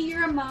maybe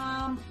you're a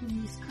mom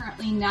who's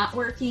currently not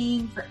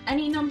working for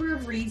any number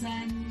of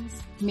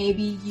reasons.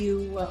 Maybe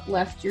you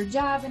left your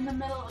job in the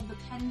middle of the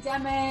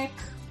pandemic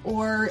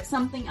or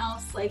something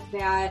else like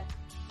that.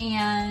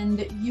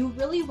 And you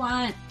really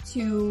want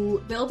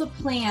to build a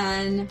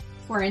plan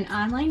for an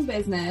online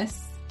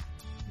business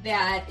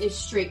that is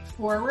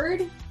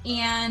straightforward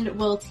and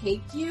will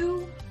take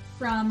you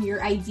from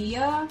your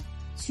idea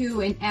to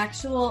an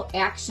actual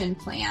action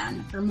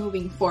plan for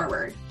moving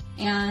forward.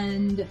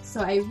 And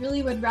so I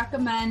really would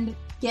recommend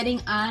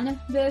getting on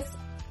this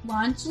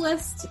launch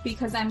list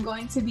because I'm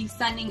going to be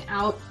sending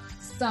out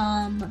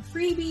some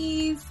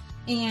freebies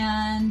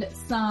and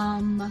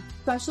some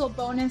special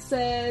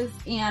bonuses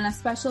and a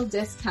special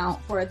discount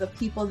for the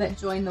people that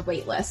join the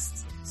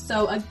waitlist.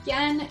 So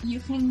again, you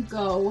can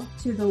go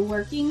to the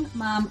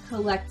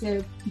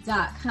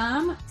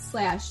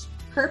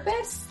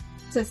workingmomcollective.com/purpose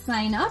to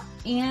sign up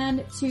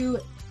and to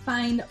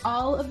find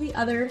all of the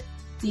other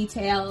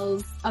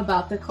details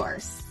about the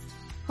course.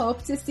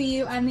 Hope to see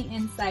you on the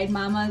inside,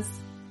 mamas.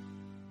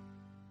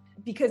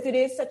 Because it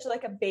is such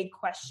like a big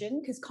question,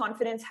 because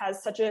confidence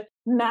has such a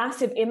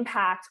massive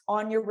impact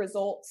on your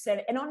results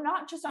and on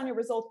not just on your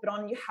results, but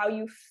on how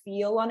you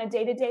feel on a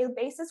day-to-day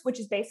basis, which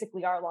is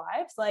basically our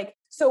lives.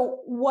 So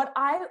what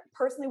I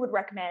personally would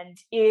recommend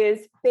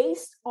is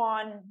based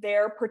on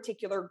their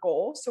particular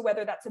goal. So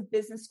whether that's a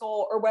business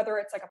goal or whether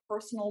it's like a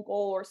personal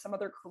goal or some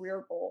other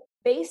career goal,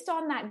 based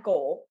on that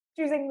goal,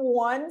 choosing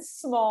one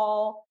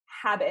small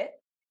habit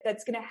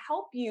that's going to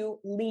help you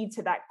lead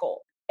to that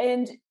goal.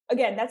 And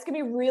again, that's going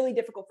to be really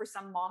difficult for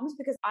some moms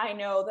because I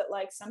know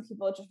that some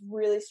people just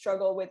really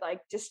struggle with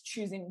just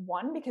choosing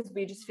one because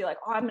we just feel like,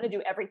 oh, I'm going to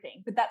do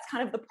everything. But that's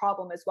kind of the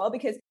problem as well,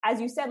 because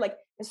as you said,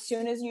 as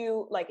soon as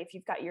you, if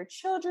you've got your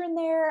children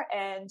there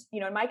and,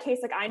 in my case,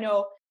 I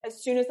know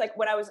as soon as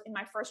when I was in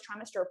my first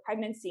trimester of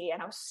pregnancy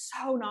and I was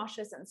so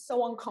nauseous and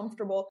so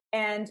uncomfortable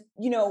and,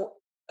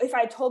 if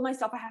I told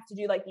myself I have to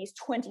do these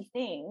 20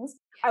 things,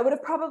 I would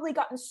have probably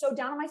gotten so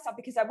down on myself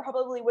because I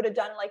probably would have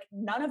done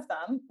none of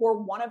them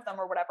or one of them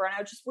or whatever. And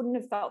I just wouldn't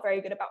have felt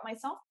very good about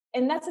myself.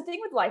 And that's the thing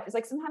with life is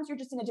sometimes you're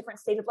just in a different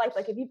state of life.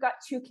 If you've got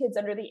two kids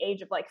under the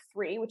age of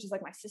 3, which is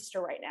my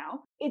sister right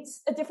now,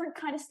 it's a different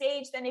kind of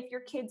stage than if your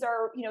kids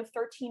are,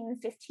 13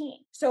 and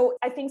 15. So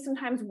I think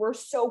sometimes we're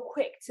so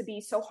quick to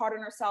be so hard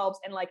on ourselves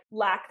and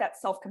lack that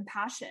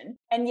self-compassion.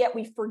 And yet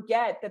we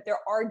forget that there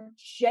are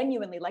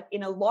genuinely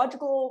in a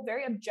logical,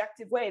 very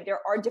objective way,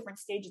 there are different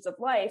stages of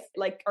life,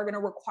 are going to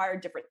require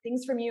different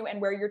things from you and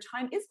where your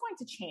time is going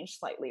to change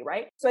slightly.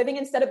 Right. So I think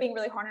instead of being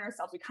really hard on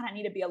ourselves, we kind of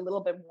need to be a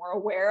little bit more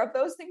aware of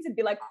those things and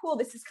be cool,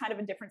 this is kind of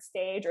a different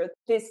stage, or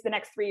the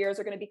next 3 years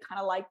are going to be kind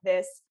of like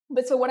this.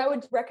 But so what I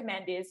would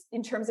recommend is,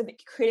 in terms of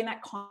creating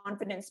that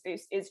confidence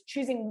boost, is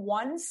choosing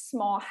one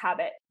small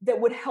habit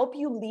that would help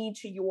you lead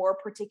to your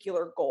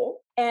particular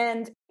goal.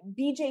 And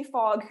BJ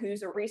Fogg,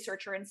 who's a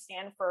researcher in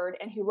Stanford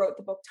and who wrote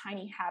the book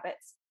Tiny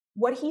Habits,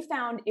 what he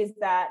found is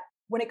that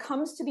when it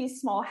comes to these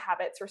small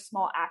habits or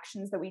small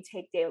actions that we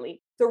take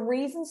daily, the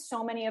reason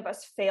so many of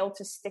us fail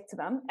to stick to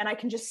them, and I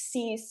can just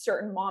see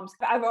certain moms,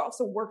 I've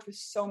also worked with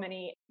so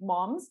many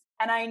moms,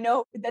 and I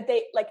know that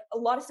they a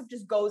lot of stuff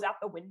just goes out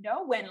the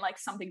window when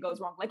something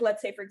goes wrong.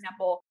 Let's say, for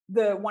example,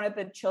 one of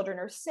the children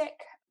are sick,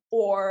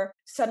 or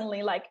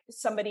suddenly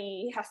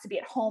somebody has to be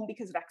at home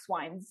because of X,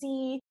 Y, and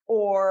Z,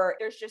 or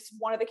there's just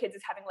one of the kids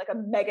is having a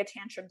mega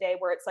tantrum day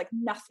where it's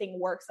nothing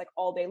works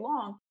all day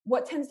long.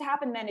 What tends to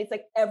happen then is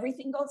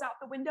everything goes out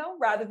the window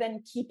rather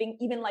than keeping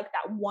even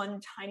that one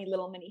tiny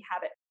little mini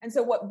habit. And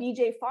so what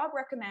BJ Fogg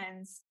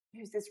recommends,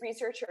 who's this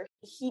researcher,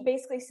 he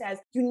basically says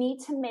you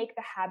need to make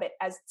the habit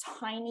as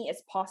tiny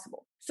as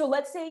possible. So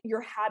let's say your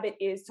habit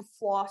is to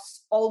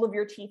floss all of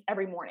your teeth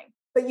every morning.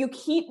 but you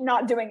keep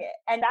not doing it.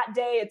 And that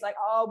day it's like,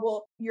 oh,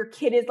 well, your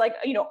kid is like,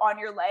 on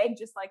your leg,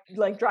 just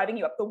like driving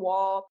you up the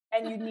wall.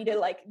 And you need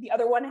to the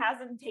other one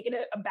hasn't taken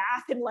a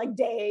bath in like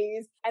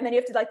days. And then you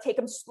have to take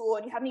them to school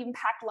and you haven't even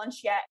packed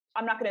lunch yet.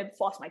 I'm not going to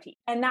floss my teeth.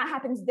 And that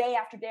happens day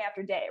after day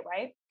after day,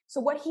 right? So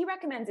what he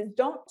recommends is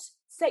don't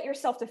set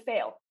yourself to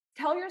fail.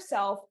 Tell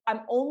yourself,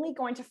 I'm only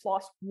going to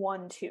floss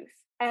one tooth.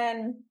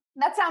 And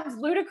that sounds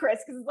ludicrous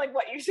because it's like,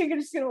 what, you're just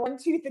going to one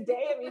tooth a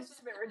day? I mean, it's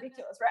just a bit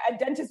ridiculous, right? A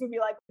dentist would be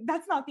like,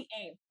 that's not the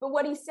aim. But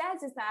what he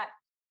says is that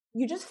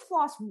you just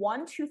floss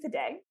one tooth a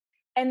day.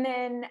 And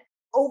then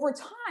over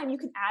time, you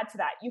can add to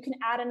that. You can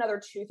add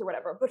another tooth or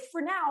whatever. But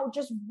for now,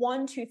 just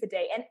one tooth a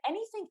day. And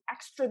anything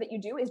extra that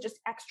you do is just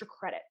extra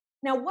credit.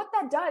 Now, what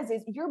that does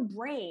is your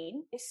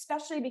brain,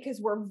 especially because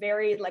we're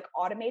very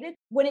automated,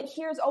 when it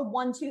hears, oh,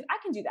 one tooth, I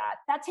can do that.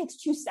 That takes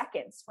 2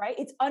 seconds, right?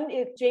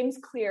 James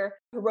Clear,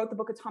 who wrote the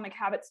book Atomic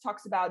Habits,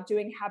 talks about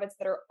doing habits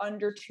that are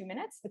under 2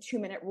 minutes, the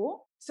 2-minute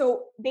rule.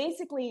 So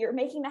basically, you're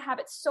making the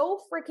habit so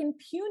freaking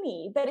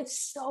puny that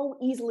it's so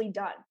easily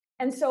done.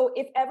 And so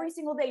if every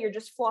single day you're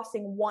just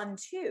flossing one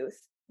tooth,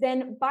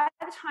 then by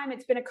the time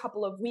it's been a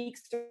couple of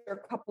weeks or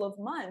a couple of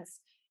months,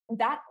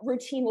 that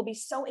routine will be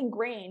so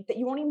ingrained that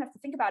you won't even have to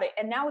think about it.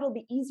 And now it'll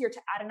be easier to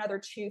add another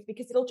tooth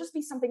because it'll just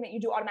be something that you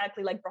do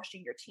automatically, like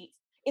brushing your teeth.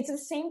 It's the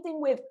same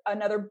thing with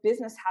another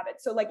business habit.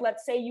 So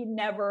let's say you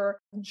never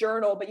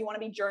journal, but you want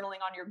to be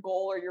journaling on your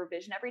goal or your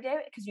vision every day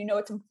because you know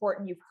it's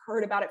important. You've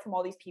heard about it from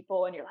all these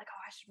people and you're like,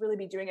 oh, I should really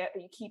be doing it,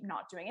 but you keep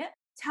not doing it.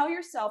 Tell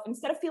yourself,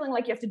 instead of feeling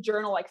like you have to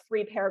journal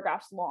 3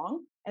 paragraphs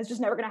long, and it's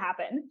just never going to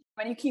happen,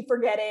 and you keep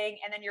forgetting,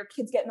 and then your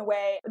kids get in the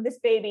way, this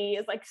baby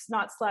is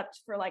not slept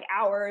for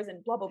hours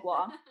and blah, blah,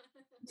 blah.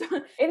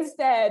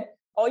 Instead,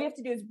 all you have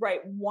to do is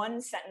write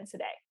one sentence a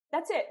day.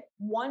 That's it.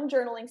 One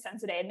journaling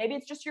sentence a day. And maybe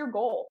it's just your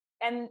goal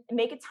and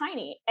make it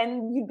tiny.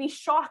 And you'd be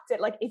shocked at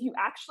if you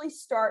actually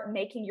start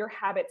making your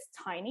habits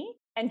tiny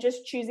and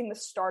just choosing the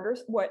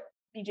starters, what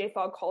BJ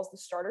Fogg calls the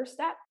starter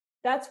step.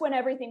 That's when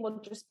everything will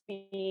just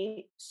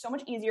be so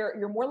much easier.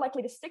 You're more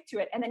likely to stick to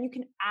it. And then you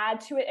can add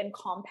to it and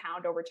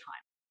compound over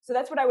time. So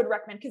that's what I would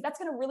recommend because that's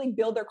going to really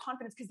build their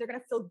confidence because they're going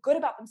to feel good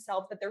about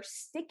themselves that they're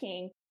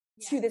sticking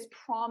to this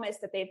promise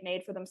that they've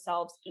made for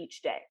themselves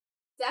each day.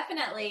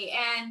 Definitely.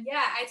 And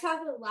I talk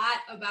a lot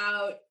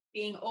about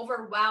being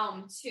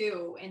overwhelmed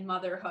too in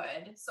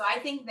motherhood. So I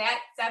think that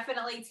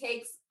definitely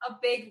takes a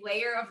big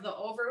layer of the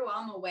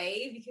overwhelm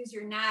away because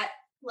you're not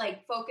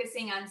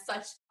focusing on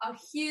such a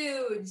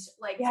huge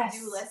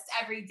to-do list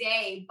every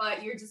day,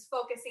 but you're just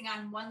focusing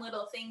on one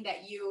little thing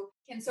that you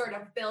can sort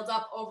of build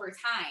up over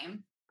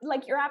time.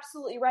 You're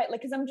absolutely right.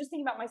 Cause I'm just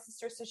thinking about my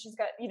sister. So she's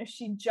got,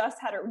 she just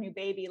had her new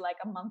baby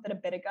a month and a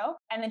bit ago.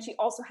 And then she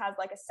also has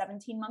a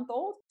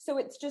 17-month-old. So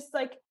it's just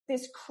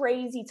this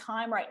crazy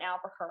time right now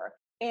for her.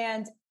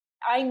 And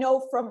I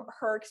know from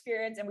her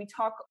experience, and we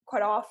talk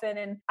quite often,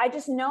 and I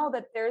just know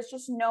that there's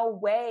just no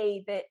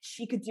way that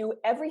she could do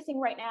everything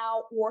right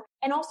now,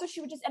 and also she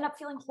would just end up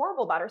feeling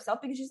horrible about herself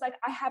because she's like,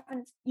 I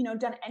haven't,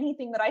 done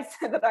anything that I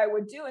said that I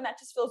would do. And that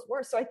just feels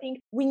worse. So I think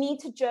we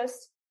need to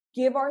just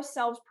give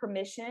ourselves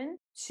permission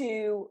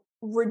to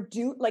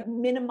reduce,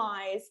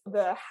 minimize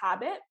the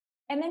habit.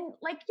 And then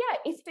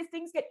if the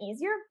things get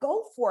easier,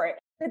 go for it.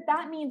 But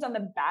that means on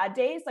the bad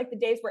days, the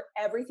days where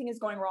everything is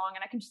going wrong.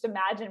 And I can just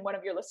imagine one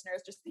of your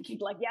listeners just thinking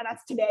yeah,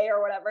 that's today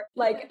or whatever.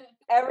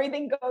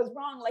 Everything goes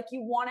wrong.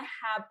 You want to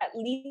have at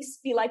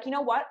least be you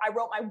know what? I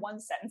wrote my one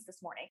sentence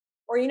this morning.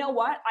 Or you know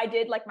what? I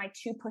did my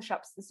 2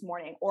 push-ups this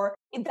morning. Or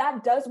if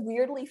that does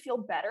weirdly feel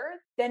better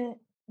than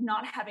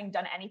not having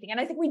done anything. And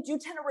I think we do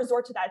tend to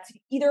resort to that. It's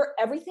either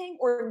everything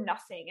or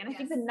nothing. And I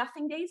think the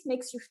nothing days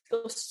makes you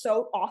feel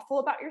so awful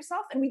about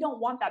yourself. And we don't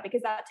want that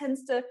because that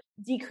tends to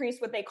decrease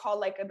what they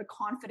call the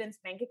confidence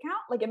bank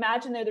account.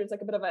 Imagine there's a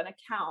bit of an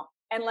account.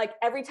 And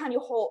every time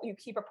you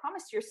keep a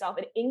promise to yourself,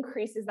 it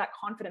increases that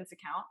confidence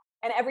account.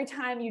 And every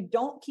time you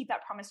don't keep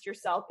that promise to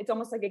yourself, it's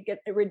almost it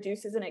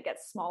reduces and it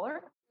gets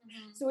smaller.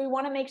 Mm-hmm. So we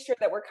want to make sure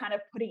that we're kind of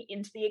putting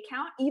into the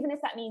account, even if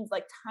that means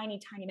tiny,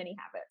 tiny, mini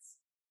habits.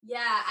 Yeah,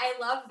 I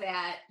love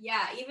that.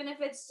 Yeah, even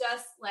if it's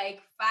just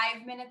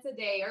 5 minutes a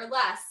day or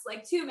less,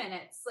 2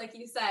 minutes, like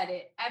you said,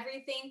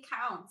 everything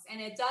counts. And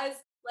it does,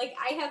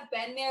 I have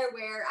been there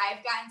where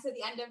I've gotten to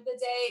the end of the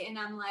day and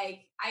I'm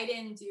I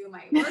didn't do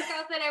my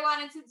workout that I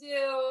wanted to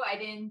do. I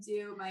didn't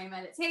do my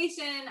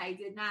meditation. I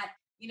did not,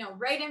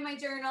 write in my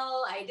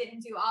journal. I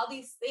didn't do all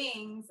these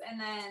things. And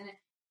then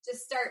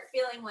just start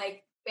feeling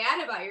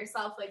bad about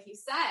yourself, like you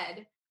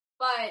said.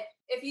 But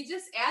if you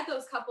just add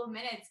those couple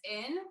minutes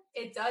in,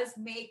 it does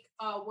make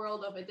a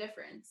world of a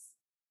difference.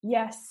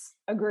 Yes,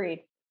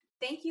 agreed.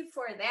 Thank you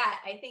for that.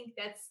 I think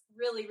that's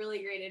really,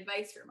 really great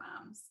advice for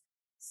moms.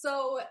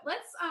 So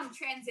let's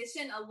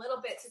transition a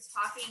little bit to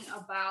talking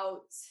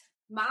about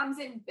moms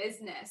in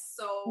business.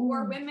 So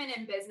or women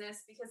in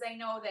business, because I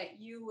know that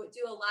you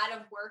do a lot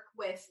of work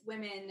with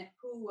women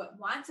who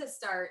want to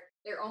start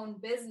their own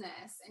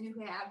business and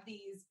who have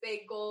these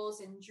big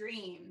goals and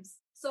dreams.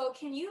 So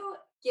can you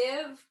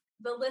give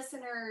the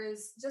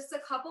listeners just a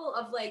couple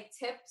of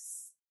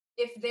tips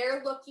if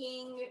they're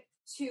looking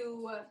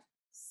to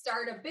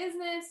start a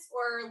business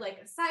or like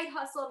a side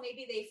hustle.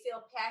 Maybe they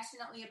feel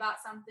passionately about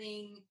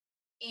something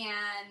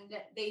and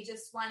they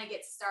just want to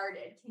get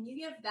started. Can you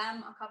give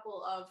them a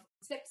couple of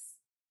tips?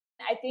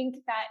 I think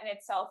that in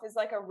itself is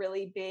like a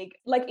really big,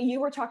 like you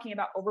were talking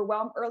about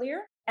overwhelm earlier.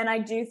 And I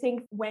do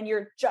think when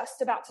you're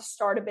just about to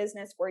start a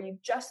business or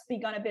you've just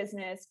begun a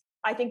business,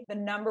 I think the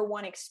number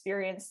one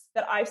experience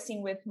that I've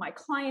seen with my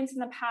clients in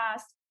the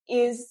past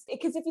is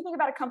because if you think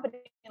about a company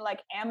like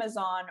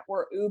Amazon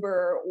or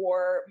Uber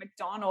or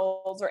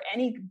McDonald's or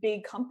any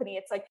big company,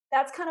 it's like,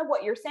 that's kind of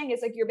what you're saying is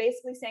like, you're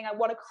basically saying, I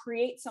want to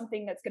create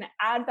something that's going to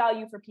add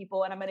value for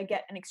people and I'm going to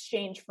get an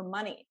exchange for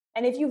money.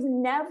 And if you've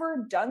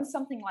never done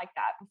something like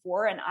that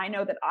before, and I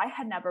know that I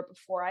had never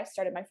before I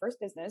started my first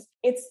business,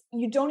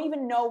 you don't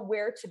even know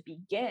where to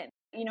begin.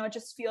 You know, it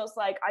just feels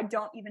like I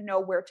don't even know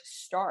where to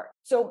start.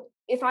 So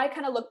if I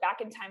kind of look back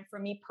in time for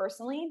me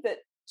personally, the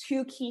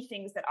two key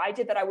things that I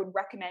did that I would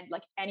recommend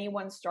like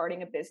anyone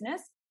starting a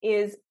business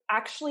is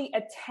actually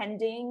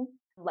attending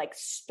like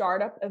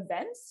startup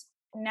events.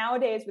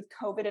 Nowadays with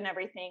COVID and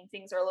everything,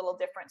 things are a little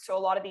different. So a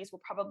lot of these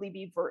will probably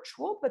be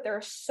virtual, but there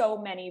are so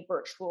many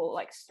virtual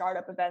like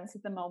startup events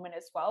at the moment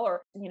as well.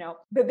 Or, you know,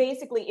 but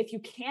basically if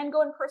you can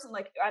go in person,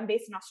 like I'm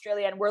based in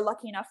Australia and we're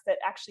lucky enough that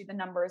actually the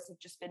numbers have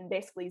just been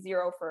basically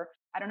zero for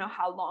I don't know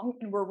how long.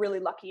 And we're really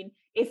lucky.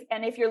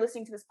 And if you're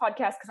listening to this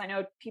podcast, because I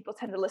know people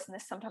tend to listen to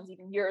this sometimes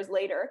even years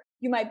later,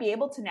 you might be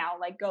able to now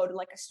like go to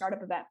like a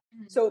startup event.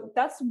 Mm-hmm. So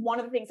that's one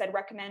of the things I'd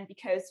recommend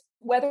because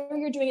whether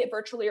you're doing it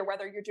virtually or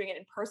whether you're doing it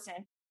in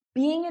person,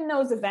 being in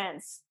those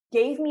events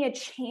gave me a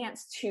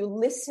chance to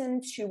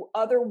listen to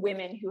other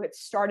women who had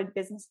started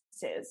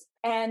businesses.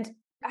 And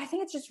I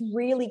think it's just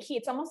really key.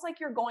 It's almost like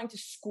you're going to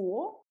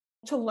school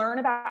to learn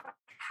about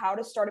how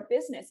to start a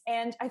business.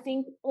 And I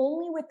think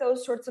only with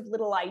those sorts of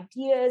little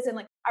ideas and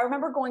like, I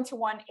remember going to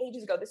one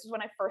ages ago. This is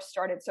when I first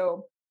started.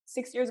 So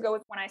 6 years ago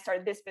was when I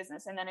started this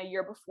business. And then a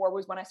year before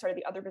was when I started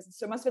the other business.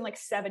 So it must have been like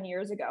 7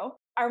 years ago.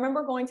 I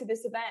remember going to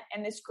this event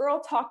and this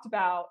girl talked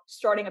about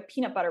starting a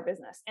peanut butter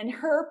business. And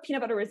her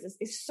peanut butter business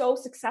is so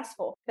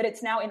successful that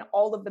it's now in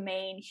all of the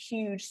main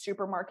huge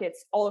supermarkets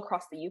all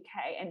across the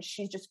UK. And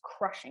she's just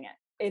crushing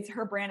it.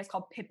 Her brand is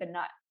called Pip and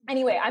Nut.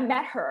 Anyway, I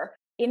met her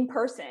in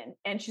person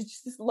and she's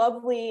just this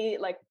lovely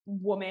like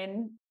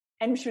woman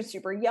and she was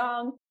super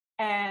young.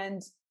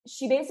 And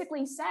she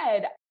basically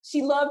said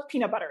she loved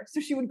peanut butter.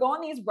 So she would go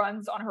on these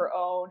runs on her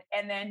own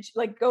and then she'd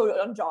like go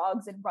on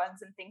jogs and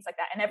runs and things like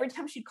that. And every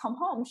time she'd come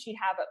home, she'd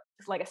have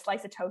like a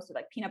slice of toast with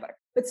like peanut butter.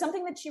 But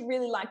something that she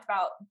really liked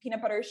about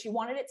peanut butter, she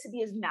wanted it to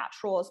be as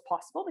natural as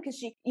possible because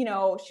she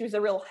was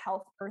a real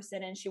health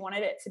person and she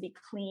wanted it to be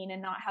clean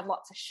and not have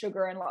lots of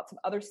sugar and lots of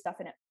other stuff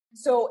in it.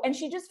 So, and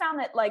she just found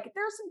that like,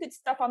 there's some good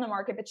stuff on the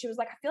market, but she was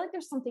like, I feel like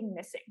there's something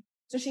missing.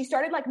 So she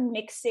started like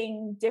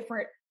mixing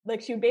different,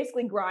 like she would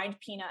basically grind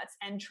peanuts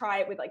and try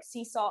it with like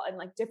sea salt and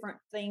like different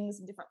things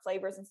and different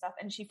flavors and stuff.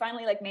 And she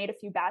finally like made a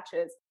few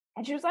batches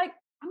and she was like,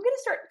 I'm going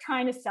to start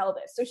trying to sell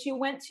this. So she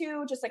went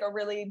to just like a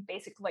really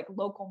basic, like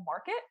local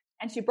market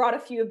and she brought a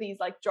few of these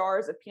like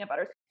jars of peanut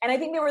butter. And I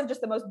think they were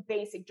just the most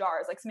basic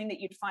jars, like something that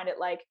you'd find at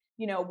like,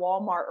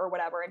 Walmart or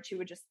whatever. And she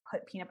would just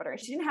put peanut butter.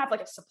 She didn't have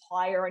like a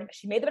supplier or anything.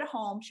 She made them at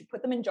home. She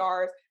put them in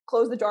jars,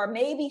 closed the jar.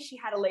 Maybe she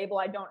had a label.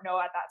 I don't know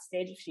at that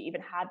stage if she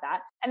even had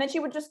that. And then she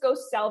would just go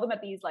sell them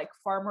at these like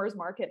farmers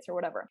markets or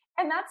whatever.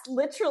 And that's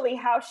literally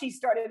how she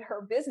started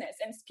her business.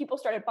 And people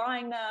started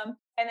buying them.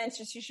 And then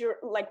she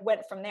like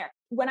went from there.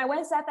 When I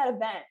went at that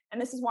event, and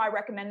this is why I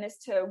recommend this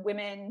to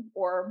women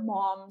or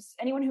moms,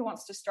 anyone who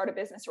wants to start a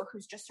business or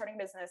who's just starting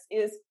a business,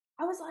 is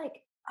I was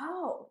like,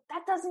 oh,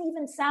 that doesn't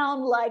even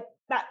sound like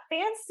that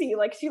fancy.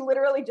 Like she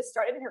literally just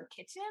started in her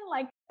kitchen.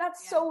 Like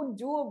that's so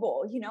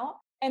doable,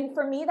 And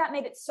for me, that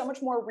made it so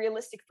much more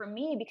realistic for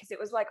me because it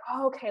was like,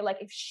 oh, okay, like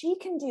if she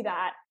can do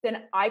that,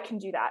 then I can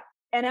do that.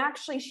 And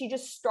actually she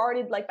just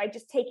started like by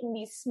just taking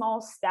these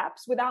small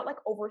steps without like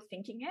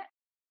overthinking it.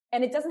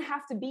 And it doesn't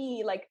have to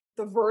be like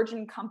the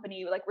Virgin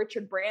company, like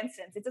Richard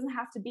Branson's. It doesn't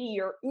have to be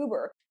your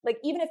Uber. Like,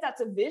 even if that's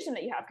a vision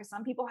that you have, because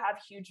some people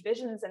have huge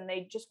visions and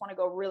they just want to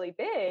go really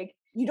big,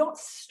 you don't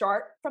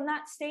start from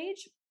that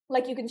stage.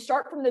 Like you can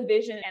start from the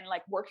vision and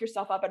like work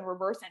yourself up and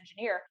reverse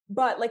engineer,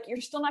 but like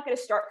you're still not going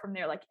to start from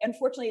there. Like,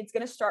 unfortunately, it's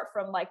going to start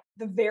from like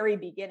the very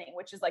beginning,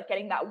 which is like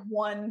getting that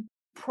one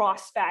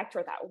prospect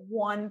or that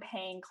one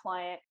paying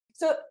client.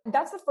 So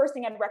that's the first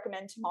thing I'd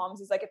recommend to moms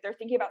is like, if they're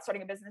thinking about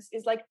starting a business,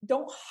 is like,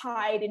 don't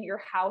hide in your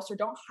house or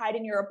don't hide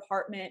in your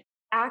apartment.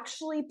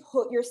 Actually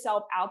put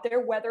yourself out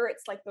there, whether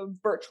it's like the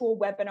virtual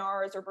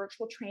webinars or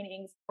virtual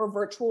trainings or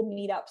virtual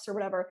meetups or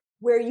whatever,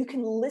 where you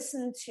can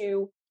listen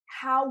to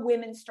how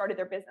women started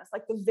their business,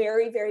 like the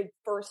very, very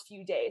first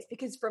few days.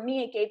 Because for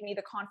me, it gave me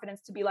the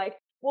confidence to be like,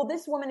 well,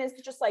 this woman is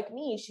just like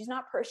me. She's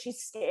not she's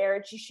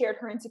scared. She shared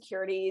her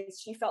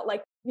insecurities. She felt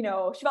like, she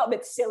felt a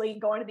bit silly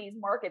going to these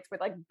markets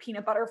with like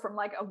peanut butter from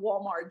like a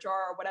Walmart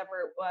jar or whatever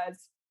it was.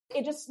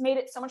 It just made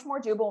it so much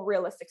more doable and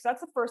realistic. So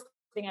that's the first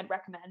thing I'd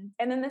recommend.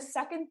 And then the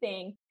second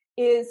thing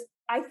is,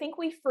 I think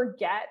we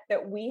forget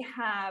that we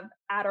have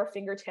at our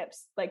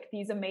fingertips, like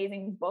these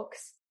amazing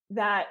books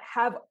that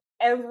have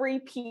every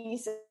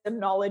piece of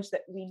knowledge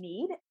that we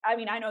need. I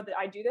mean, I know that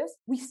I do this.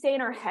 We stay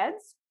in our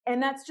heads. And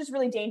that's just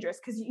really dangerous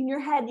because in your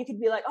head, you could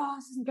be like, oh,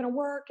 this isn't going to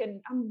work. And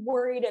I'm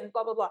worried and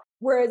blah, blah, blah.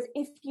 Whereas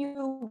if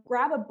you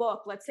grab a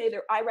book, let's say that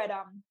I read,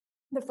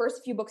 the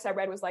first few books I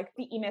read was like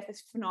The E-Myth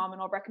is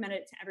phenomenal. Recommend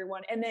it to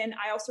everyone. And then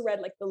I also read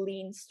like The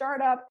Lean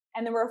Startup.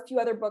 And there were a few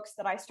other books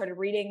that I started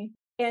reading.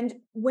 And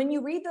when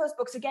you read those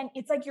books, again,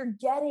 it's like you're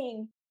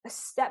getting a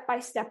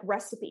step-by-step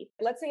recipe.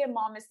 Let's say a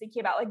mom is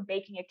thinking about like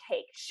baking a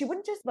cake. She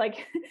wouldn't just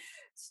like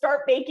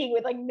start baking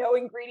with like no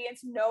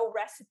ingredients, no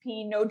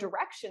recipe, no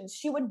directions.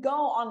 She would go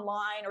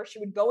online or she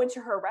would go into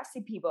her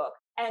recipe book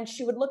and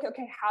she would look,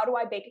 okay, how do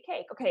I bake a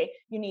cake? Okay,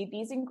 you need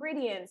these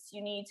ingredients.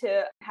 You need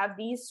to have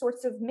these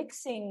sorts of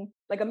mixing,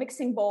 like a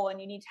mixing bowl, and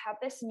you need to have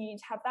this and you need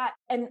to have that.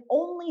 And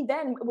only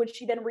then would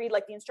she then read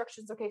like the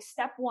instructions. Okay,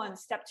 step 1,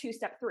 step 2,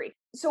 step 3.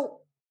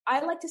 So I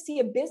like to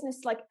see a business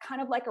like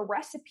kind of like a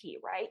recipe,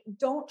 right?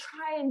 Don't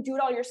try and do it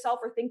all yourself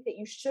or think that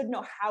you should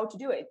know how to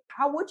do it.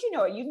 How would you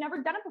know it? You've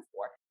never done it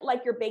before.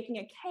 Like you're baking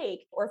a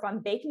cake, or if I'm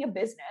baking a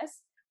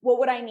business, what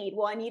would I need?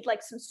 Well, I need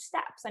like some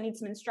steps. I need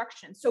some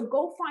instructions. So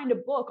go find a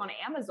book on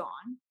Amazon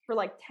for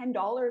like $10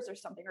 or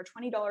something, or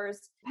 $20,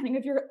 depending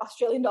if you're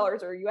Australian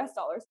dollars or US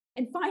dollars,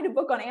 and find a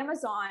book on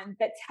Amazon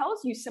that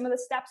tells you some of the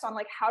steps on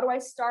like, how do I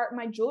start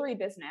my jewelry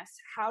business?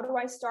 How do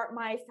I start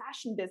my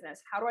fashion business?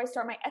 How do I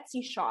start my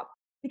Etsy shop?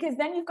 Because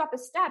then you've got the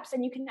steps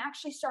and you can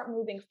actually start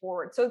moving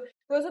forward. So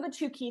those are the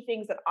 2 key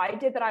things that I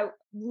did that I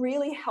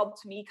really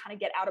helped me kind of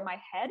get out of my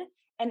head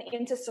and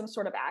into some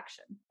sort of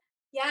action.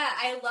 Yeah,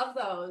 I love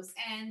those.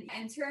 And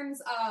in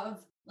terms of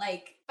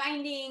like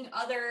finding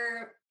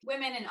other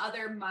women and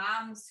other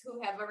moms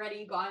who have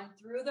already gone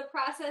through the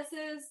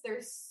processes,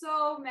 there's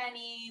so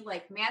many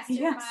like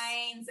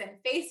masterminds and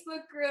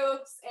Facebook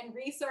groups and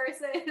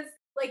resources,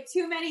 like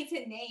too many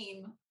to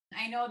name.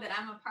 I know that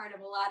I'm a part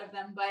of a lot of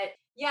them, but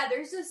yeah,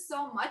 there's just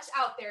so much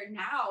out there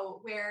now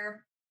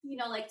where, you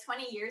know, like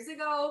 20 years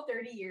ago,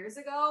 30 years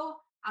ago,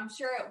 I'm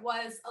sure it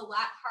was a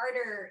lot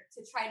harder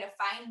to try to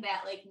find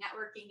that like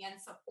networking and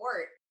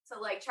support, to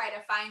like try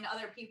to find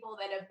other people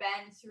that have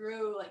been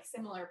through like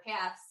similar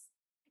paths.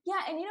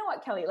 Yeah. And you know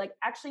what, Kelly, like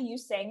actually you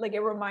saying, like,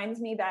 it reminds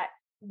me that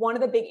one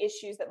of the big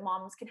issues that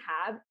moms can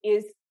have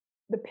is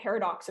the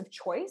paradox of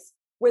choice,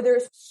 where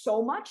there's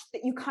so much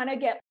that you kind of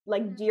get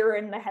like deer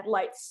in the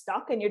headlights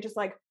stuck, and you're just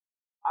like,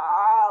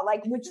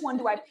 like, which one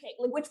do I pick?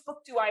 Like, which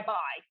book do I buy?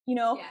 You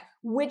know,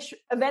 which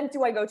event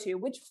do I go to?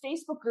 Which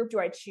Facebook group do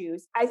I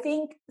choose? I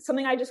think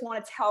something I just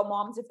want to tell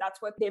moms, if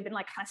that's what they've been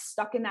like kind of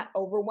stuck in that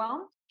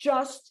overwhelm,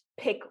 just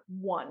pick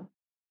one.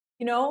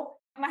 You know,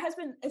 my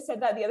husband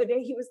said that the other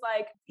day. He was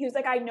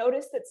like, I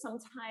noticed that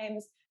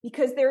sometimes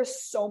because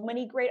there's so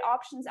many great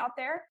options out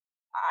there,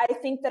 I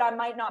think that I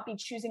might not be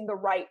choosing the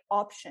right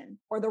option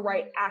or the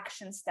right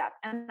action step.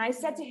 And I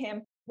said to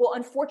him, well,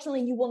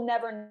 unfortunately, you will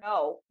never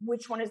know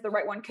which one is the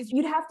right one, because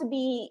you'd have to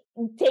be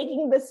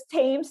taking the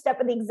same step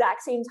at the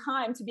exact same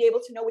time to be able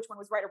to know which one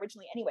was right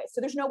originally anyway.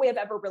 So there's no way of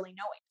ever really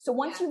knowing. So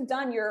once you've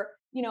done your,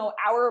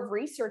 hour of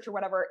research or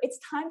whatever, it's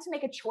time to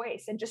make a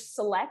choice and just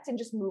select and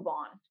just move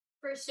on.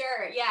 For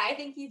sure. Yeah, I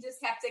think you just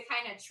have to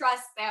kind of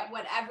trust that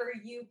whatever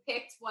you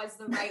picked was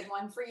the right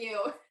one for you.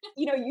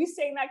 You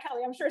saying that,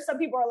 Kelly, I'm sure some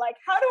people are like,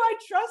 how do I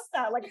trust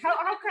that? Like, how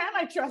can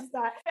I trust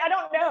that? I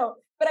don't know.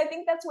 But I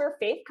think that's where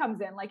faith comes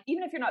in. Like,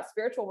 even if you're not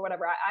spiritual or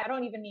whatever, I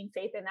don't even mean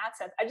faith in that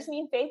sense. I just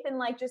mean faith in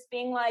like just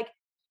being like,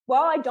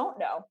 well, I don't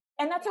know.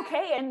 And that's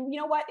okay. And you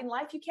know what? In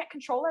life, you can't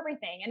control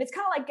everything. And it's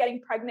kind of like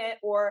getting pregnant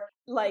or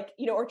like,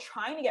 or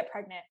trying to get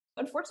pregnant.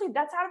 Unfortunately,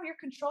 that's out of your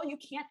control. You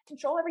can't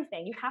control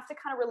everything. You have to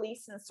kind of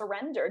release and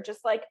surrender.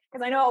 Just like,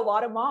 because I know a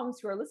lot of moms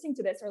who are listening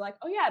to this are like,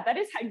 oh yeah, that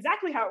is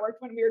exactly how it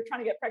worked when we were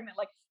trying to get pregnant.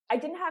 Like, I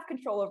didn't have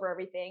control over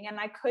everything, and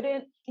I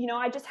couldn't,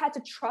 I just had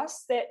to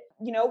trust that,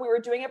 we were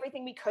doing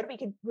everything we could.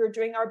 We were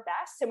doing our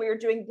best, and we were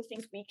doing the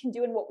things we can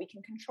do and what we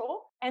can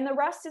control. And the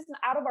rest is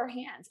out of our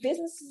hands.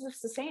 Business is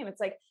just the same. It's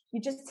like, you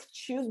just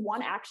choose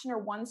one action or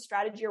one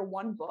strategy or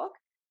one book,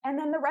 and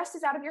then the rest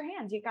is out of your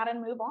hands. You got to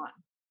move on.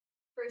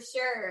 For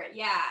sure.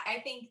 Yeah. I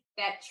think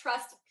that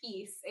trust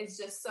piece is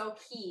just so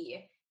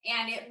key.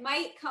 And it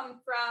might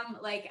come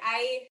from, like,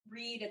 I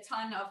read a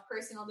ton of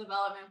personal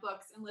development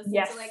books and listen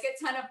to like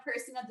a ton of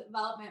personal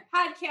development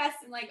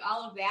podcasts and like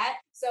all of that.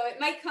 So it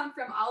might come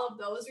from all of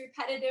those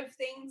repetitive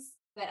things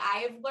that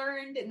I've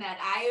learned and that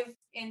I've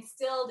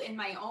instilled in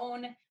my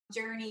own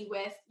journey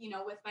with,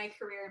 with my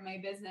career and my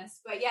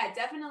business. But yeah,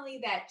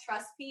 definitely that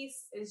trust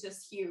piece is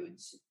just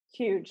huge.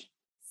 Huge.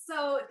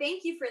 So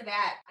thank you for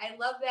that. I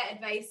love that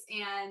advice.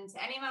 And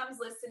to any moms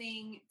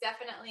listening,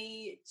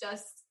 definitely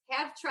just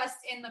have trust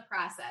in the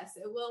process.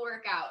 It will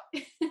work out.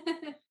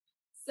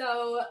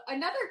 So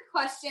another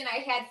question I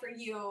had for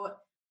you.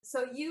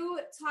 So you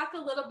talk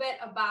a little bit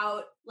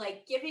about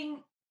like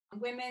giving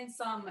women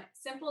some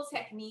simple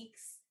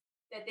techniques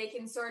that they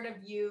can sort of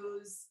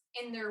use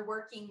in their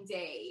working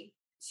day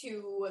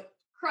to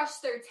crush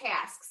their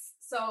tasks.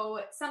 So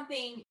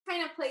something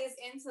kind of plays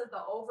into the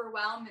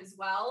overwhelm as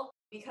well.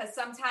 Because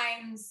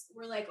sometimes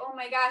we're like, oh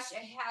my gosh,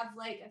 I have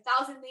like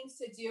 1,000 things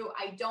to do.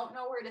 I don't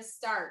know where to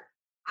start.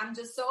 I'm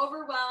just so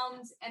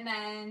overwhelmed. And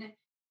then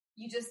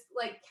you just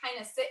like kind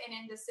of sit in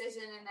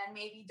indecision and then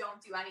maybe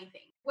don't do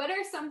anything. What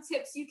are some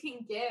tips you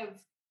can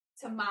give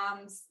to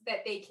moms that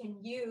they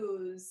can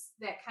use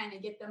that kind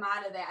of get them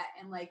out of that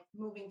and like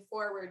moving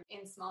forward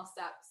in small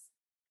steps?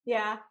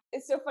 Yeah,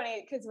 it's so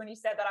funny because when you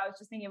said that, I was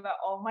just thinking about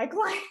all my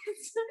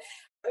clients.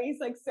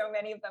 It's like so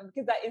many of them,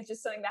 because that is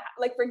just something that,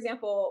 like, for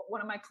example, one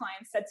of my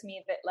clients said to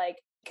me that, like,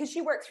 because she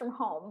works from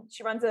home,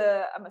 she runs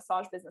a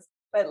massage business,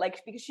 but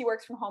like, because she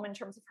works from home in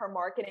terms of her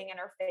marketing and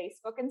her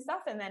Facebook and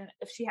stuff. And then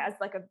if she has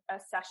like a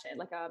session,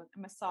 like a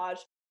massage,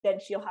 then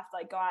she'll have to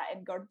like go out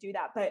and go do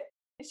that. But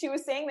she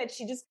was saying that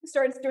she just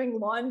starts doing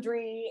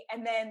laundry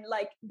and then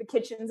like the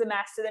kitchen's a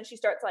mess. So then she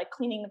starts like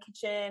cleaning the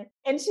kitchen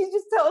and she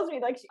just tells me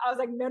like, I was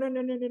like, no.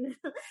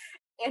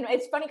 And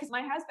it's funny because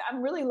my husband,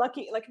 I'm really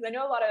lucky, like, cause I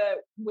know a lot of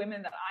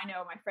women that I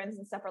know, my friends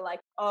and stuff are like,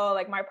 oh,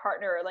 like my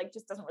partner, like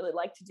just doesn't really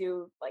like to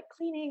do like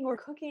cleaning or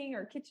cooking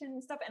or kitchen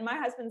and stuff. And my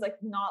husband's like,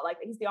 not like,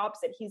 he's the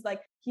opposite. He's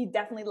like, he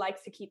definitely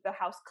likes to keep the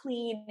house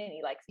clean and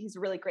he's a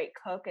really great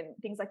cook and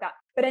things like that.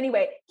 But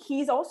anyway,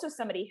 he's also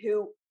somebody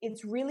who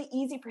it's really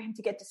easy for him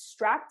to get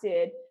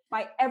distracted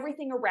by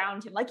everything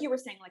around him. Like you were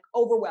saying, like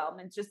overwhelmed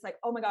and just like,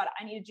 oh my God,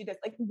 I need to do this,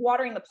 like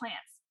watering the plants.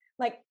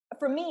 Like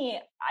for me,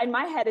 in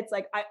my head, it's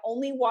like, I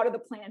only water the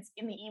plants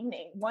in the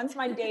evening once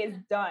my day is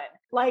done,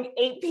 like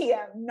 8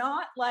 p.m.,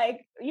 not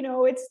like,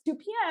 it's 2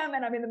 p.m.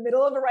 and I'm in the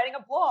middle of writing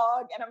a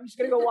blog and I'm just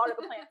going to go water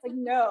the plants. Like,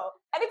 no.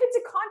 And if it's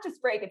a conscious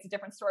break, it's a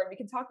different story. We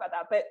can talk about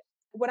that. But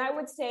what I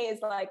would say is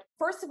like,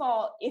 first of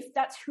all, if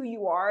that's who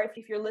you are,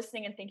 if you're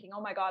listening and thinking,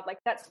 oh my God, like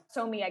that's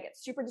so me, I get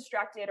super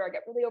distracted or I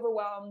get really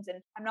overwhelmed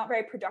and I'm not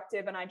very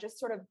productive and I just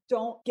sort of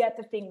don't get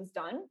the things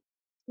done.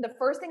 The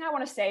first thing I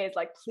want to say is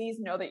like, please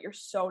know that you're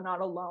so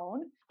not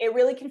alone. It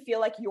really can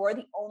feel like you're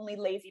the only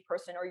lazy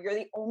person or you're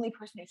the only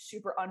person who's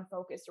super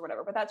unfocused or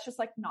whatever, but that's just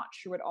like not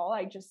true at all.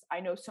 I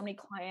know so many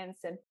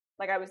clients and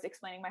like I was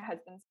explaining, my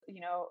husband,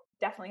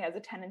 definitely has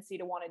a tendency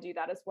to want to do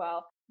that as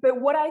well. But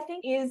what I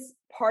think is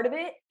part of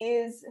it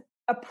is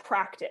a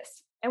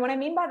practice. And what I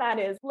mean by that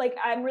is like,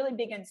 I'm really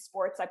big in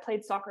sports. I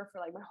played soccer for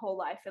like my whole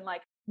life. And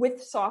like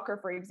with soccer,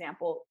 for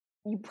example,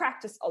 you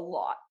practice a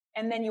lot.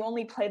 And then you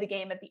only play the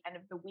game at the end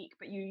of the week,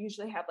 but you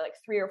usually have like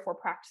 3 or 4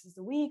 practices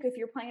a week if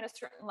you're playing at a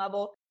certain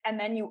level. And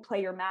then you play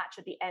your match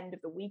at the end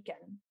of the weekend.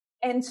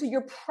 And so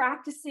you're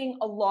practicing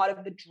a lot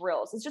of the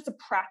drills. It's just a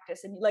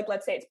practice. And like,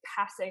 let's say it's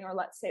passing, or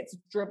let's say it's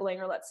dribbling,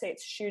 or let's say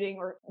it's shooting,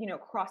 or,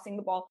 crossing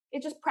the ball.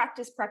 It's just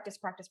practice.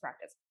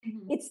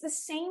 Mm-hmm. It's the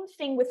same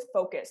thing with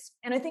focus.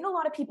 And I think a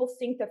lot of people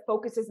think that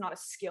focus is not a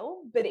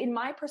skill, but in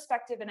my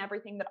perspective and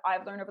everything that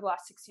I've learned over the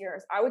last 6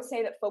 years, I would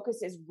say that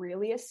focus is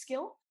really a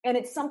skill and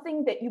it's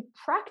something that you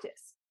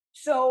practice.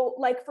 So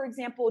like, for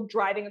example,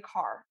 driving a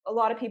car, a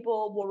lot of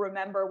people will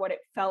remember what it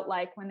felt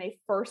like when they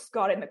first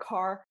got in the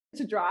car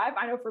to drive.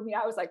 I know for me,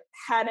 I was like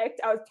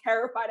panicked. I was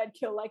terrified I'd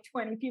kill like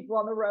 20 people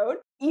on the road,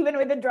 even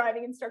with a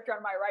driving instructor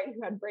on my right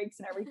who had brakes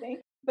and everything.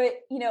 But,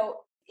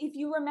 if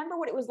you remember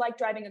what it was like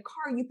driving a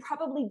car, you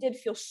probably did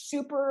feel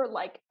super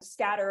like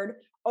scattered,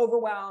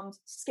 overwhelmed,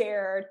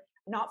 scared,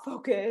 not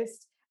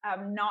focused,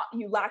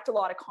 you lacked a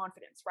lot of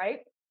confidence, right?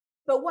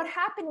 But what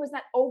happened was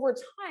that over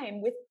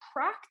time with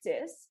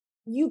practice,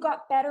 you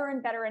got better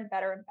and better and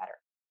better and better.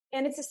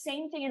 And it's the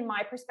same thing in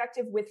my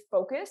perspective with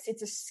focus.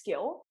 It's a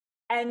skill.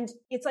 And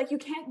it's like, you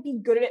can't be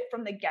good at it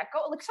from the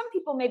get-go. Like some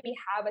people maybe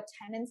have a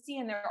tendency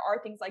and there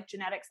are things like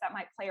genetics that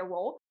might play a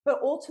role, but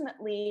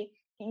ultimately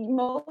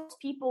most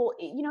people,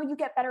 you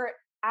get better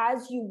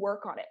as you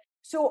work on it.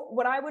 So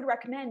what I would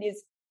recommend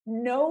is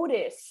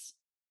notice,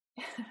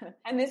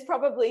 and this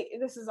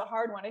is a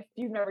hard one if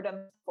you've never done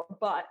this before,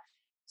 but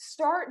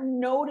start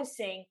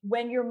noticing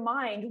when your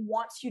mind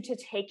wants you to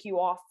take you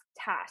off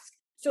task.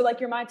 So like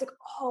your mind's like,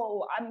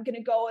 oh, I'm going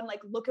to go and like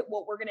look at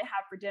what we're going to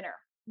have for dinner.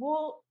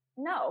 Well,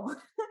 no,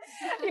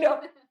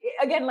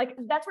 again, like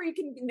that's where you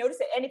can notice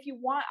it. And if you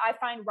want, I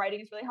find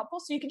writing is really helpful.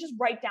 So you can just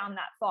write down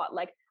that thought.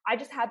 Like I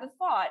just had the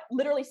thought,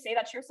 literally say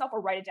that to yourself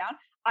or write it down.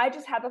 I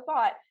just had the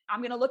thought, I'm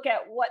going to look at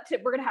what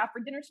we're going to have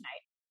for dinner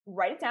tonight.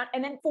 Write it down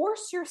and then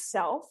force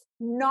yourself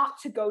not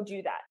to go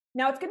do that.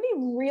 Now it's going to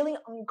be really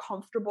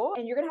uncomfortable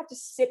and you're going to have to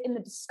sit in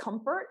the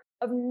discomfort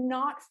of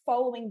not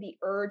following the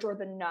urge or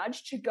the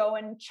nudge to go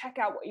and check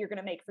out what you're going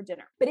to make for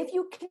dinner. But if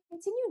you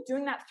continue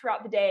doing that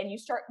throughout the day and you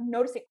start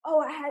noticing, oh,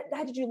 I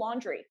had to do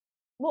laundry.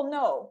 Well,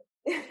 no.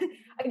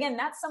 Again,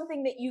 that's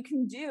something that you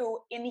can do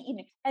in the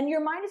evening. And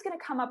your mind is going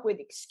to come up with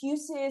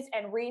excuses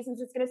and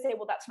reasons. It's going to say,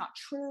 well, that's not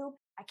true.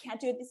 I can't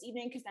do it this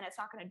evening because then it's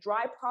not going to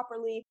dry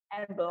properly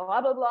and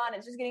blah, blah, blah. And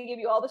it's just going to give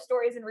you all the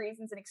stories and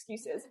reasons and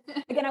excuses.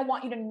 Again, I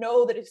want you to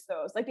know that it's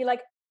those. Like, be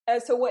like,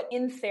 so what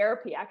in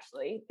therapy,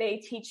 actually, they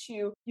teach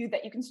you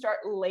that you can start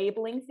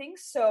labeling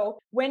things. So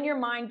when your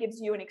mind gives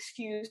you an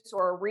excuse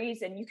or a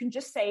reason, you can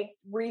just say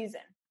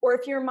reason. Or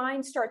if your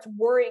mind starts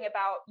worrying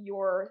about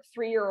your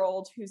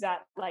 3-year-old who's at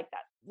like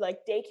that, like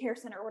daycare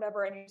center or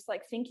whatever, and you're just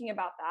like thinking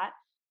about that,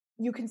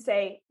 you can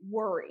say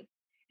worry.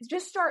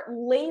 Just start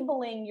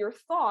labeling your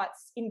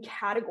thoughts in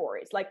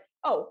categories like,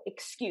 oh,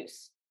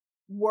 excuse,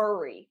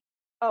 worry,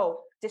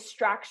 oh,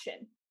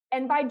 distraction.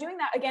 And by doing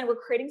that, again, we're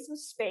creating some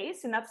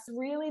space. And that's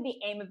really the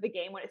aim of the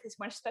game,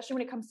 especially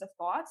when it comes to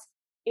thoughts,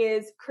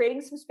 is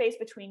creating some space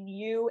between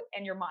you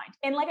and your mind.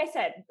 And like I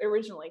said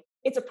originally,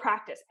 it's a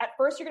practice. At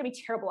first, you're going to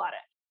be terrible at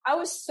it. I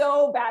was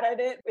so bad at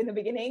it in the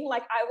beginning.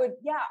 Like I would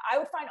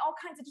find all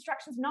kinds of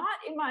distractions, not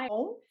in my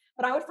home,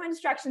 but I would find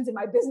distractions in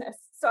my business.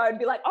 So I'd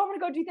be like, oh, I'm going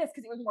to go do this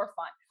because it was more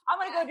fun. I'm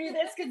going to go do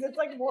this because it's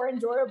like more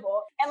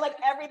enjoyable. And like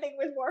everything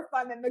was more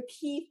fun than the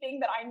key thing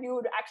that I knew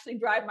would actually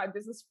drive my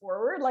business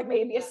forward, like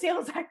maybe a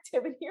sales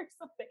activity or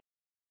something.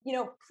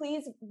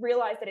 Please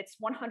realize that it's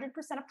 100%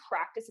 a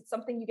practice. It's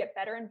something you get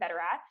better and better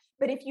at.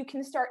 But if you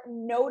can start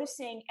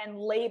noticing and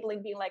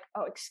labeling, being like,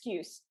 oh,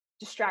 excuse,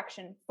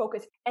 distraction,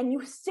 focus, and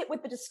you sit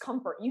with the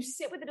discomfort. You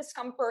sit with the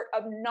discomfort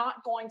of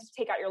not going to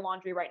take out your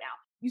laundry right now.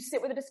 You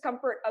sit with the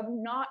discomfort of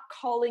not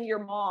calling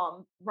your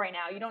mom right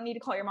now. You don't need to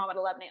call your mom at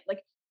 11 a.m. Like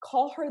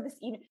call her this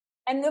evening.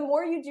 And the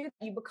more you do,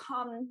 you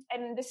become,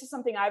 and this is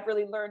something I've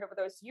really learned over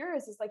those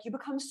years, is like you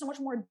become so much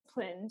more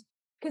disciplined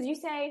because you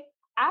say,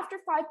 after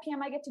 5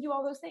 p.m., I get to do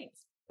all those things.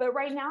 But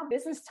right now,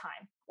 business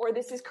time, or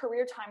this is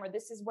career time, or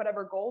this is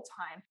whatever goal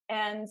time.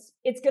 And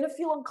it's going to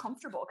feel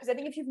uncomfortable because I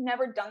think if you've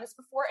never done this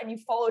before and you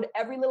followed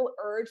every little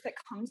urge that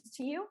comes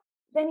to you,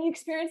 then you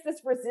experience this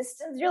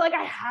resistance. You're like,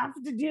 I have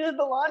to do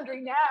the laundry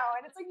now.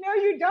 And it's like, no,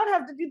 you don't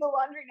have to do the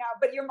laundry now.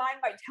 But your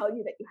mind might tell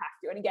you that you have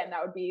to. And again,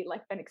 that would be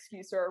like an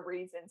excuse or a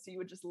reason. So you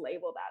would just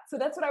label that. So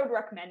that's what I would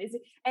recommend.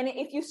 And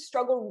if you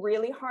struggle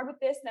really hard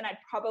with this, then I'd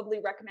probably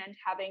recommend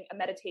having a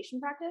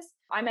meditation practice.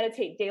 I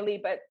meditate daily,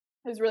 but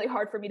it was really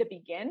hard for me to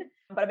begin,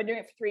 but I've been doing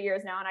it for 3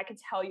 years now. And I can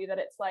tell you that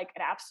it's like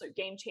an absolute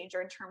game changer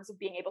in terms of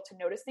being able to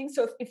notice things.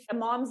 So if a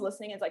mom's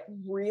listening is like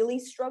really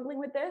struggling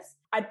with this,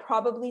 I'd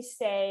probably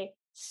say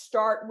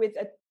start with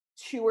a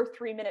 2 or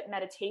 3 minute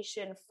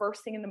meditation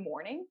first thing in the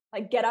morning.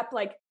 Like get up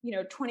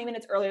 20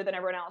 minutes earlier than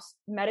everyone else,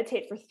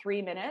 meditate for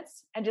 3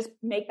 minutes and just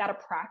make that a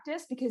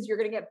practice because you're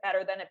going to get better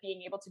than at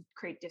being able to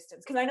create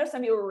distance. Because I know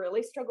some people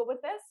really struggle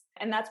with this,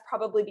 and that's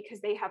probably because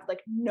they have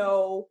like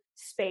no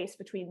space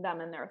between them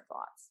and their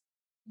thoughts.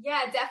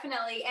 Yeah,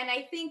 definitely. And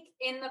I think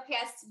in the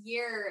past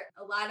year,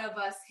 a lot of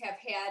us have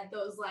had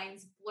those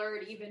lines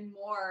blurred even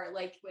more,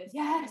 like with,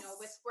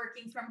 with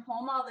working from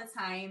home all the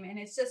time. And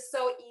it's just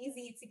so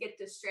easy to get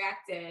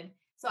distracted.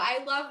 So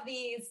I love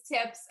these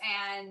tips.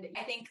 And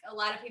I think a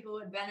lot of people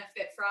would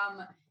benefit from,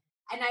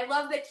 and I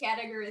love the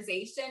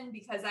categorization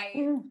because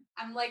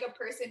I'm like a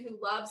person who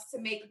loves to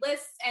make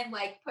lists and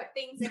like put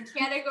things in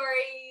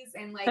categories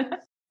and like,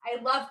 I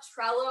love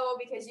Trello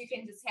because you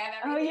can just have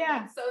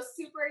everything so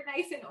super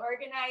nice and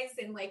organized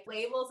and like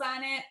labels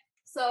on it.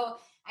 So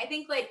I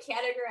think like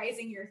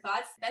categorizing your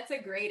thoughts, that's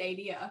a great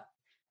idea.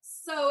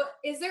 So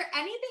is there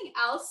anything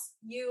else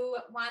you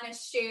want to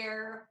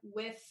share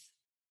with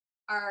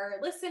our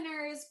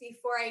listeners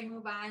before I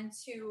move on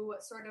to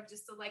sort of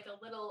just a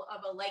little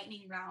of a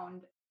lightning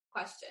round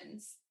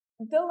questions?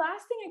 The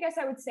last thing I guess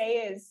I would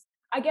say is,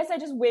 I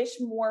just wish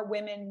more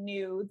women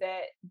knew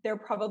that they're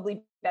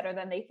probably better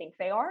than they think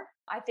they are.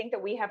 I think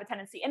that we have a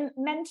tendency, and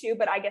men too,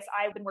 but I guess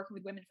I've been working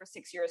with women for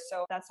 6 years,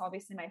 so that's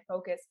obviously my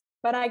focus.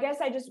 But I guess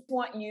I just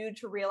want you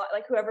to realize,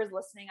 like whoever's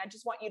listening, I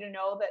just want you to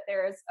know that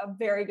there is a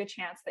very good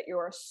chance that you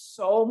are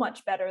so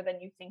much better than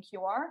you think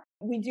you are.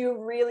 We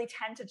do really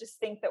tend to just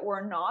think that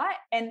we're not.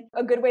 And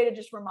a good way to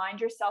just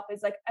remind yourself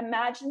is like,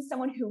 imagine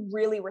someone who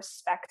really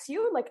respects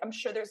you. Like I'm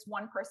sure there's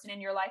one person in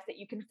your life that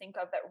you can think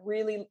of that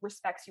really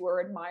respects you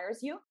or admires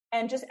you.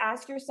 And just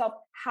ask yourself,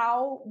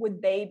 how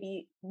would they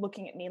be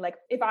looking at me? Like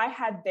if I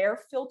had their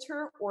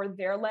filter or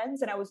their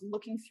lens and I was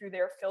looking through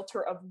their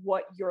filter of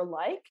what you're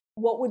like,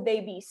 what would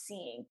they be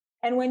seeing?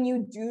 And when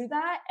you do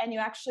that and you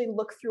actually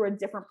look through a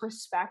different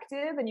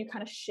perspective and you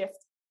kind of shift,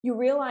 you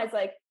realize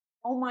like,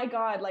 oh my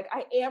God, like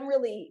I am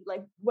really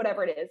like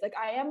whatever it is, like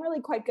I am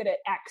really quite good at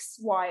X,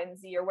 Y, and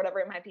Z or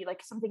whatever it might be,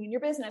 like something in your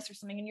business or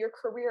something in your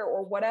career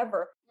or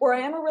whatever, or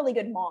I am a really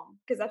good mom,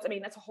 because that's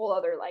a whole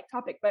other like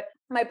topic. But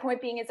my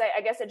point being is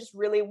I guess I just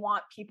really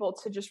want people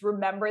to just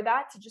remember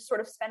that, to just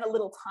sort of spend a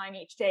little time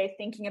each day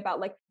thinking about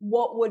like,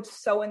 what would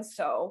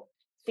so-and-so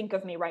think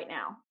of me right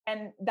now?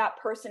 And that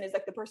person is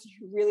like the person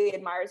who really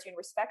admires you and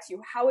respects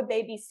you. How would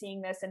they be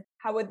seeing this? And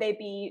how would they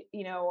be,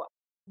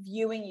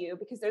 viewing you?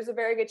 Because there's a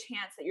very good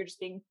chance that you're just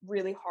being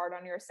really hard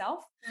on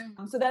yourself.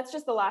 So that's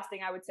just the last thing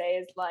I would say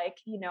is like,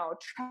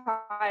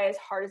 try as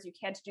hard as you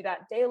can to do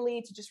that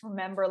daily, to just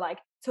remember like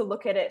to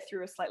look at it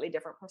through a slightly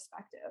different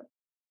perspective.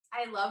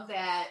 I love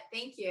that.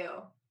 Thank you.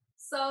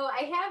 So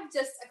I have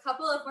just a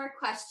couple of more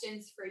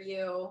questions for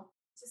you,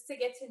 just to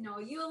get to know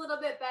you a little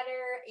bit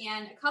better.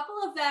 And a couple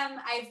of them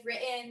I've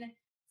written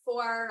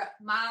for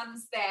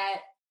moms that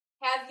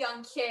have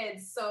young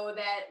kids, so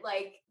that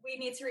like we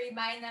need to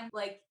remind them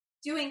like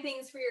doing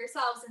things for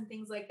yourselves and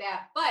things like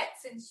that. But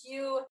since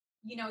you're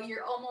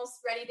almost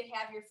ready to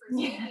have your first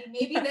baby,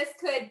 maybe this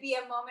could be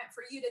a moment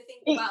for you to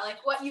think about like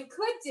what you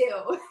could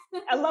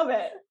do. I love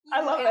it.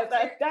 I love it.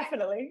 That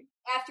definitely.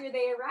 After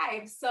they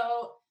arrive.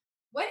 So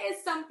what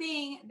is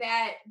something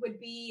that would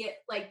be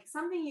like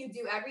something you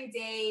do every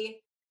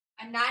day,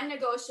 a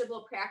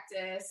non-negotiable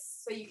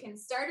practice, so you can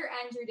start or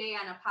end your day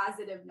on a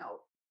positive note?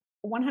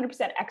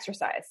 100%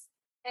 exercise.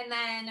 And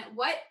then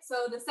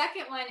so the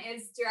second one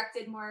is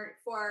directed more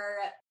for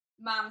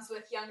moms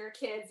with younger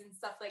kids and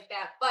stuff like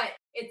that, but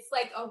it's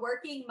like a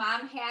working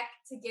mom hack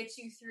to get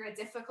you through a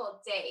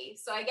difficult day.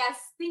 So I guess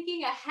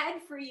thinking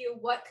ahead for you,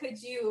 what could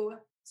you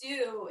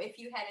do if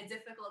you had a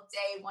difficult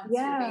day once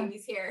your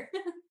baby's here?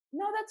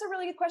 No, that's a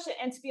really good question.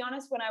 And to be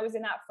honest, when I was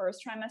in that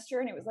first trimester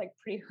and it was like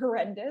pretty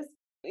horrendous,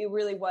 it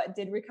really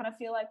did we kind of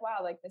feel like, wow,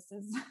 like this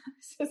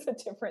is a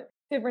different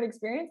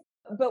experience.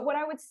 But what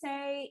I would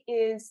say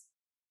is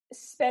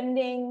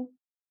spending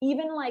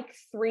even like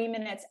 3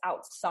 minutes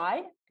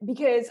outside,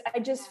 because I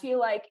just feel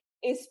like,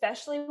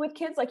 especially with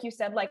kids, like you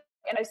said, like,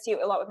 and I see it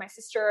a lot with my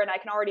sister and I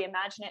can already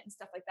imagine it and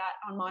stuff like that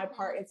on my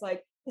part. It's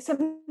like,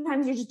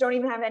 sometimes you just don't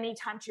even have any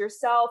time to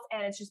yourself.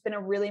 And it's just been a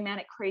really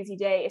manic, crazy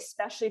day,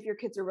 especially if your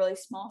kids are really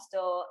small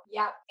still.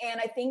 Yeah. And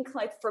I think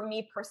like for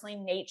me personally,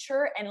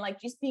 nature and like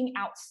just being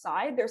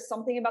outside, there's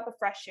something about the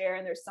fresh air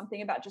and there's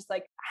something about just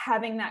like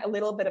having that a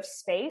little bit of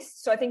space.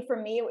 So I think for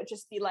me, it would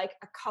just be like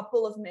a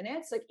couple of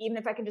minutes. Like even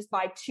if I can just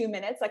buy 2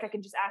 minutes, like I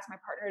could just ask my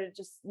partner to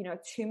just,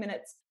 2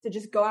 minutes to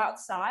just go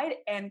outside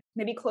and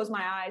maybe close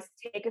my eyes,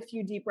 take a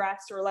few deep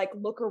breaths or like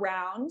look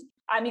around.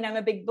 I mean, I'm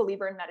a big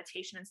believer in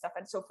meditation and stuff.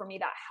 And so for me,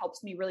 that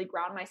helps me really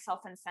ground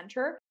myself and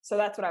center. So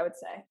that's what I would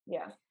say.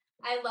 Yeah.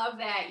 I love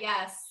that.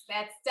 Yes,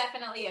 that's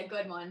definitely a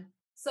good one.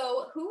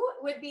 So who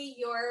would be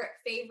your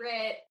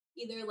favorite,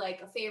 either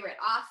like a favorite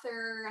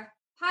author,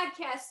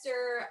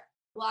 podcaster,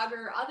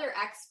 blogger, other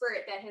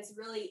expert that has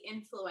really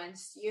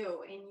influenced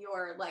you in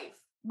your life?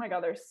 Oh my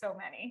God, there's so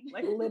many,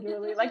 like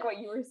literally like what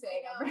you were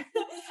saying.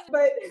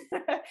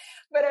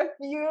 but a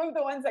few of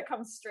the ones that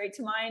come straight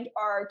to mind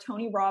are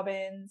Tony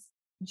Robbins,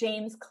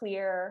 James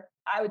Clear.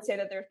 I would say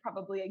that there's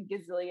probably a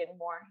gazillion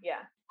more.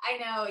 Yeah. I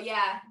know.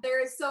 Yeah.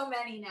 There are so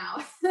many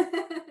now.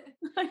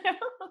 I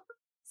know.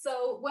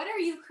 So what are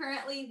you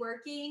currently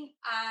working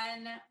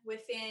on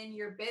within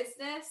your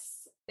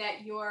business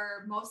that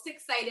you're most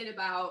excited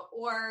about,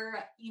 or,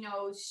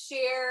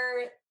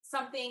 share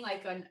something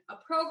like a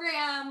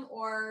program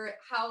or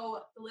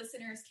how the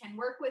listeners can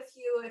work with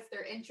you if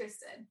they're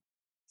interested?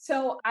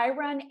 So I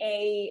run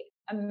a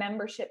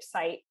membership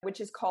site, which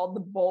is called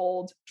the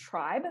Bold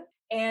Tribe.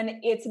 And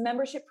it's a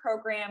membership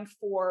program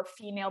for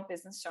female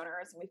business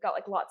owners. And we've got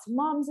like lots of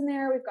moms in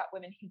there. We've got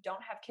women who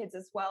don't have kids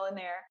as well in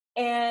there.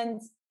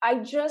 And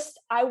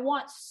I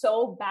want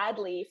so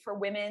badly for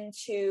women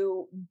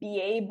to be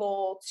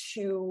able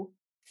to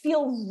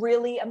feel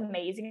really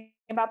amazing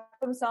about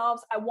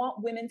themselves. I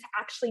want women to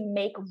actually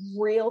make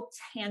real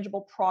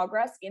tangible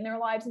progress in their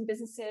lives and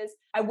businesses.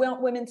 I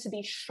want women to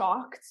be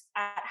shocked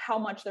at how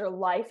much their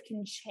life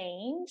can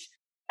change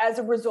as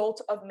a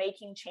result of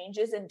making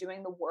changes and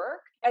doing the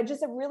work. I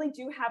really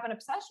do have an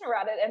obsession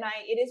around it. And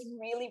it is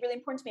really, really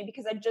important to me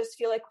because I just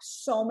feel like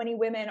so many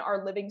women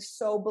are living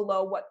so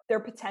below what their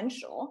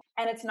potential.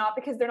 And it's not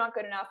because they're not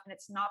good enough. And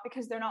it's not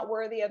because they're not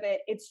worthy of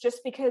it. It's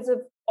just because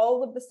of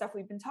all of the stuff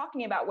we've been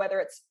talking about, whether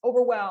it's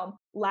overwhelm,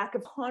 lack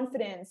of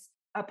confidence,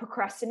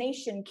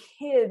 procrastination,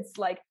 kids,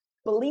 like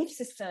belief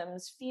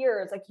systems,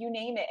 fears, like you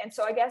name it. And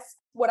so I guess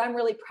what I'm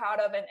really proud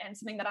of and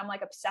something that I'm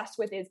like obsessed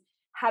with is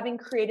having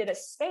created a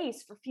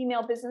space for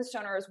female business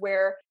owners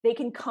where they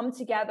can come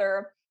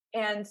together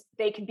and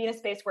they can be in a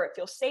space where it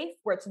feels safe,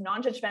 where it's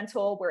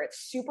non-judgmental, where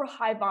it's super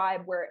high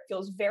vibe, where it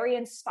feels very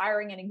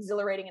inspiring and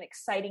exhilarating and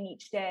exciting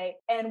each day.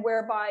 And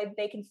whereby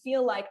they can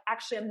feel like,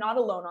 actually, I'm not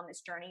alone on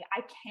this journey.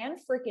 I can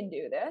freaking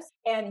do this.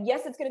 And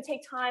yes, it's going to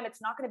take time. It's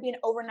not going to be an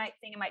overnight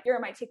thing. It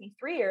might take me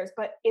 3 years,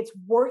 but it's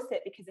worth it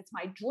because it's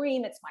my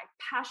dream. It's my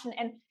passion.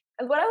 And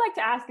what I like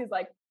to ask is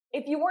like,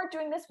 if you weren't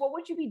doing this, what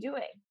would you be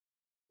doing?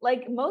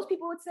 Like most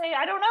people would say,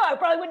 I don't know, I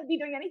probably wouldn't be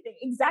doing anything.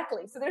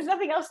 Exactly. So there's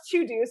nothing else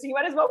to do. So you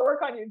might as well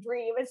work on your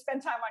dream and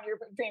spend time on your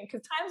dream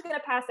because time's going to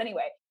pass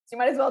anyway. So you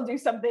might as well do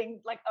something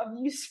like of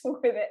use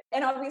with it.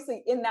 And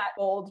obviously in that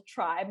Bold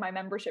Tribe, my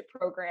membership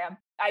program,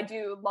 I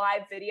do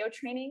live video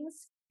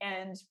trainings.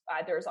 And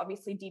there's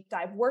obviously deep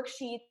dive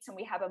worksheets. And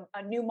we have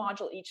a new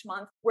module each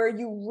month where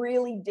you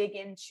really dig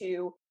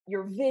into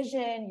your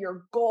vision,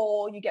 your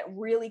goal. You get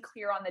really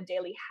clear on the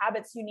daily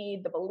habits you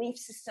need, the belief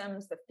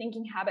systems, the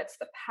thinking habits,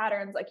 the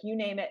patterns, like you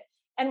name it.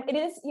 And it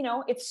is,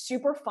 it's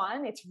super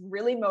fun. It's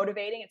really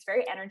motivating. It's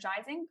very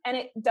energizing and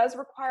it does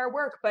require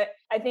work, but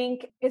I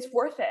think it's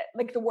worth it.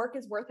 Like the work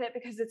is worth it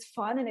because it's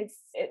fun and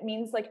it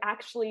means like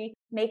actually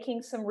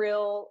making some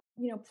real,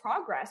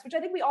 progress, which I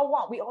think we all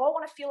want. We all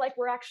want to feel like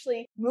we're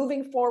actually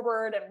moving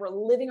forward and we're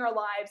living our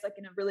lives like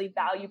in a really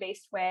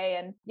value-based way.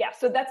 And yeah,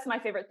 so that's my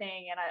favorite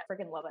thing. And I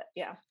freaking love it.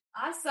 Yeah.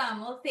 Awesome.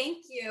 Well,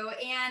 thank you.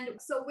 And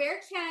so where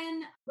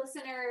can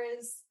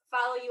listeners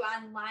follow you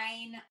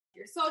online,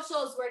 your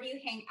socials? Where do you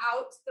hang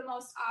out the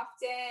most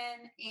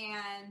often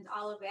and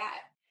all of that?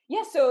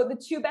 Yeah, so the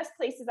two best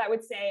places I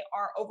would say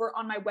are over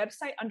on my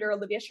website under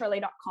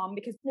oliviacharlet.com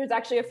because there's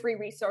actually a free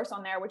resource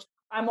on there, which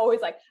I'm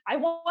always like, I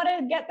want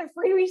to get the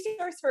free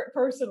resource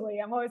personally.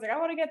 I'm always like, I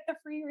want to get the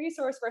free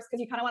resource first because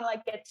you kind of want to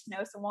like get to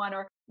know someone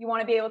or you want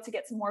to be able to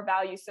get some more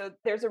value. So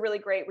there's a really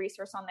great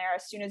resource on there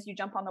as soon as you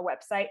jump on the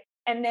website.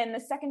 And then the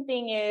second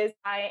thing is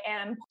I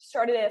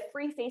started a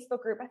free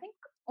Facebook group, I think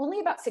only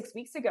about 6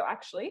 weeks ago,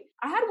 actually.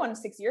 I had one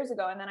 6 years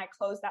ago and then I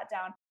closed that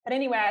down. But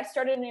anyway, I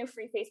started a new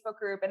free Facebook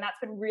group and that's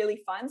been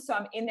really fun. So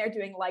I'm in there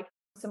doing like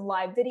some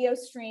live video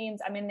streams.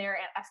 I'm in there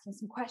asking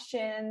some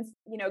questions,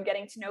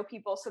 getting to know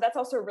people. So that's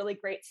also a really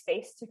great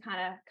space to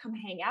kind of come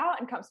hang out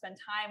and come spend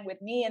time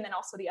with me. And then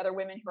also the other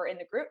women who are in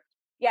the group.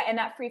 Yeah. And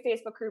that free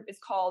Facebook group is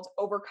called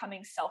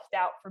Overcoming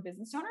Self-Doubt for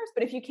Business Owners.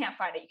 But if you can't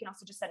find it, you can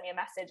also just send me a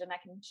message and I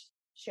can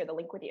share the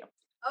link with you.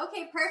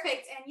 Okay,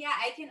 perfect. And yeah,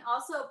 I can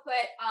also put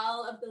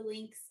all of the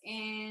links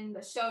in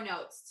the show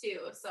notes too.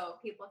 So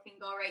people can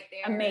go right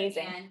there.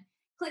 Amazing. And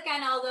click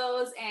on all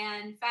those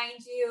and find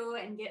you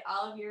and get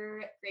all of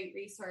your great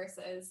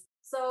resources.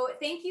 So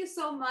thank you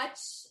so much,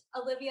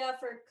 Olivia,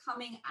 for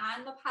coming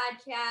on the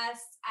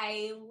podcast.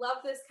 I love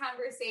this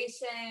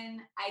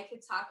conversation. I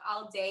could talk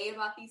all day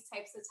about these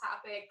types of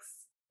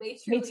topics. They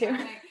truly are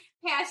my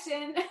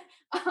passion.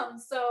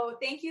 So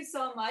thank you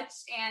so much.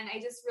 And I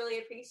just really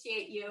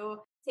appreciate you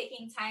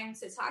taking time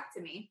to talk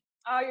to me.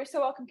 Oh, you're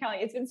so welcome, Kelly.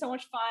 It's been so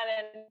much fun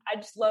and I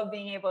just love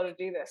being able to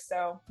do this.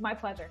 So my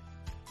pleasure.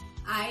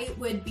 I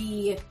would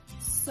be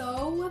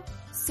so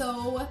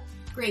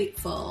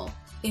grateful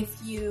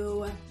if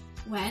you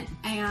went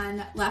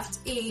and left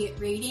a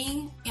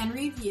rating and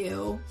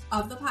review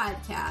of the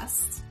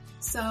podcast.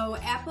 So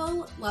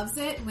Apple loves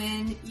it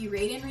when you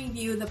rate and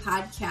review the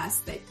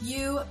podcast that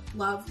you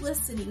love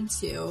listening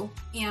to.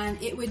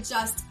 And it would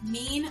just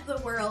mean the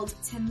world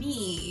to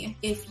me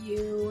if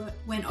you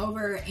went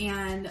over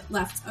and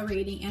left a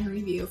rating and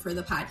review for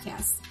the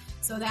podcast.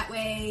 So that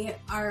way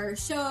our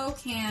show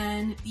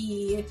can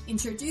be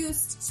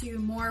introduced to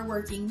more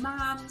working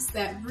moms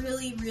that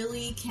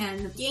really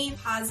can gain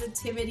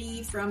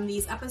positivity from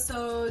these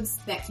episodes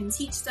that can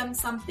teach them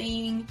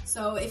something.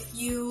 So if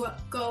you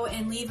go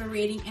and leave a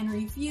rating and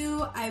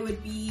review, I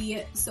would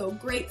be so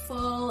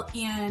grateful,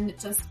 and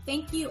just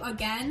thank you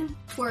again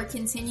for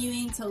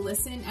continuing to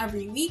listen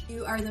every week.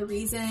 You are the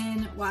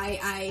reason why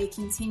I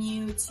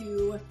continue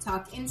to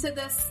talk into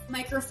this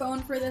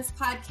microphone for this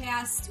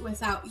podcast.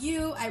 Without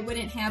you, I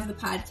wouldn't have the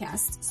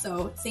podcast.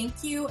 So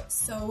thank you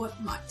so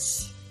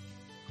much.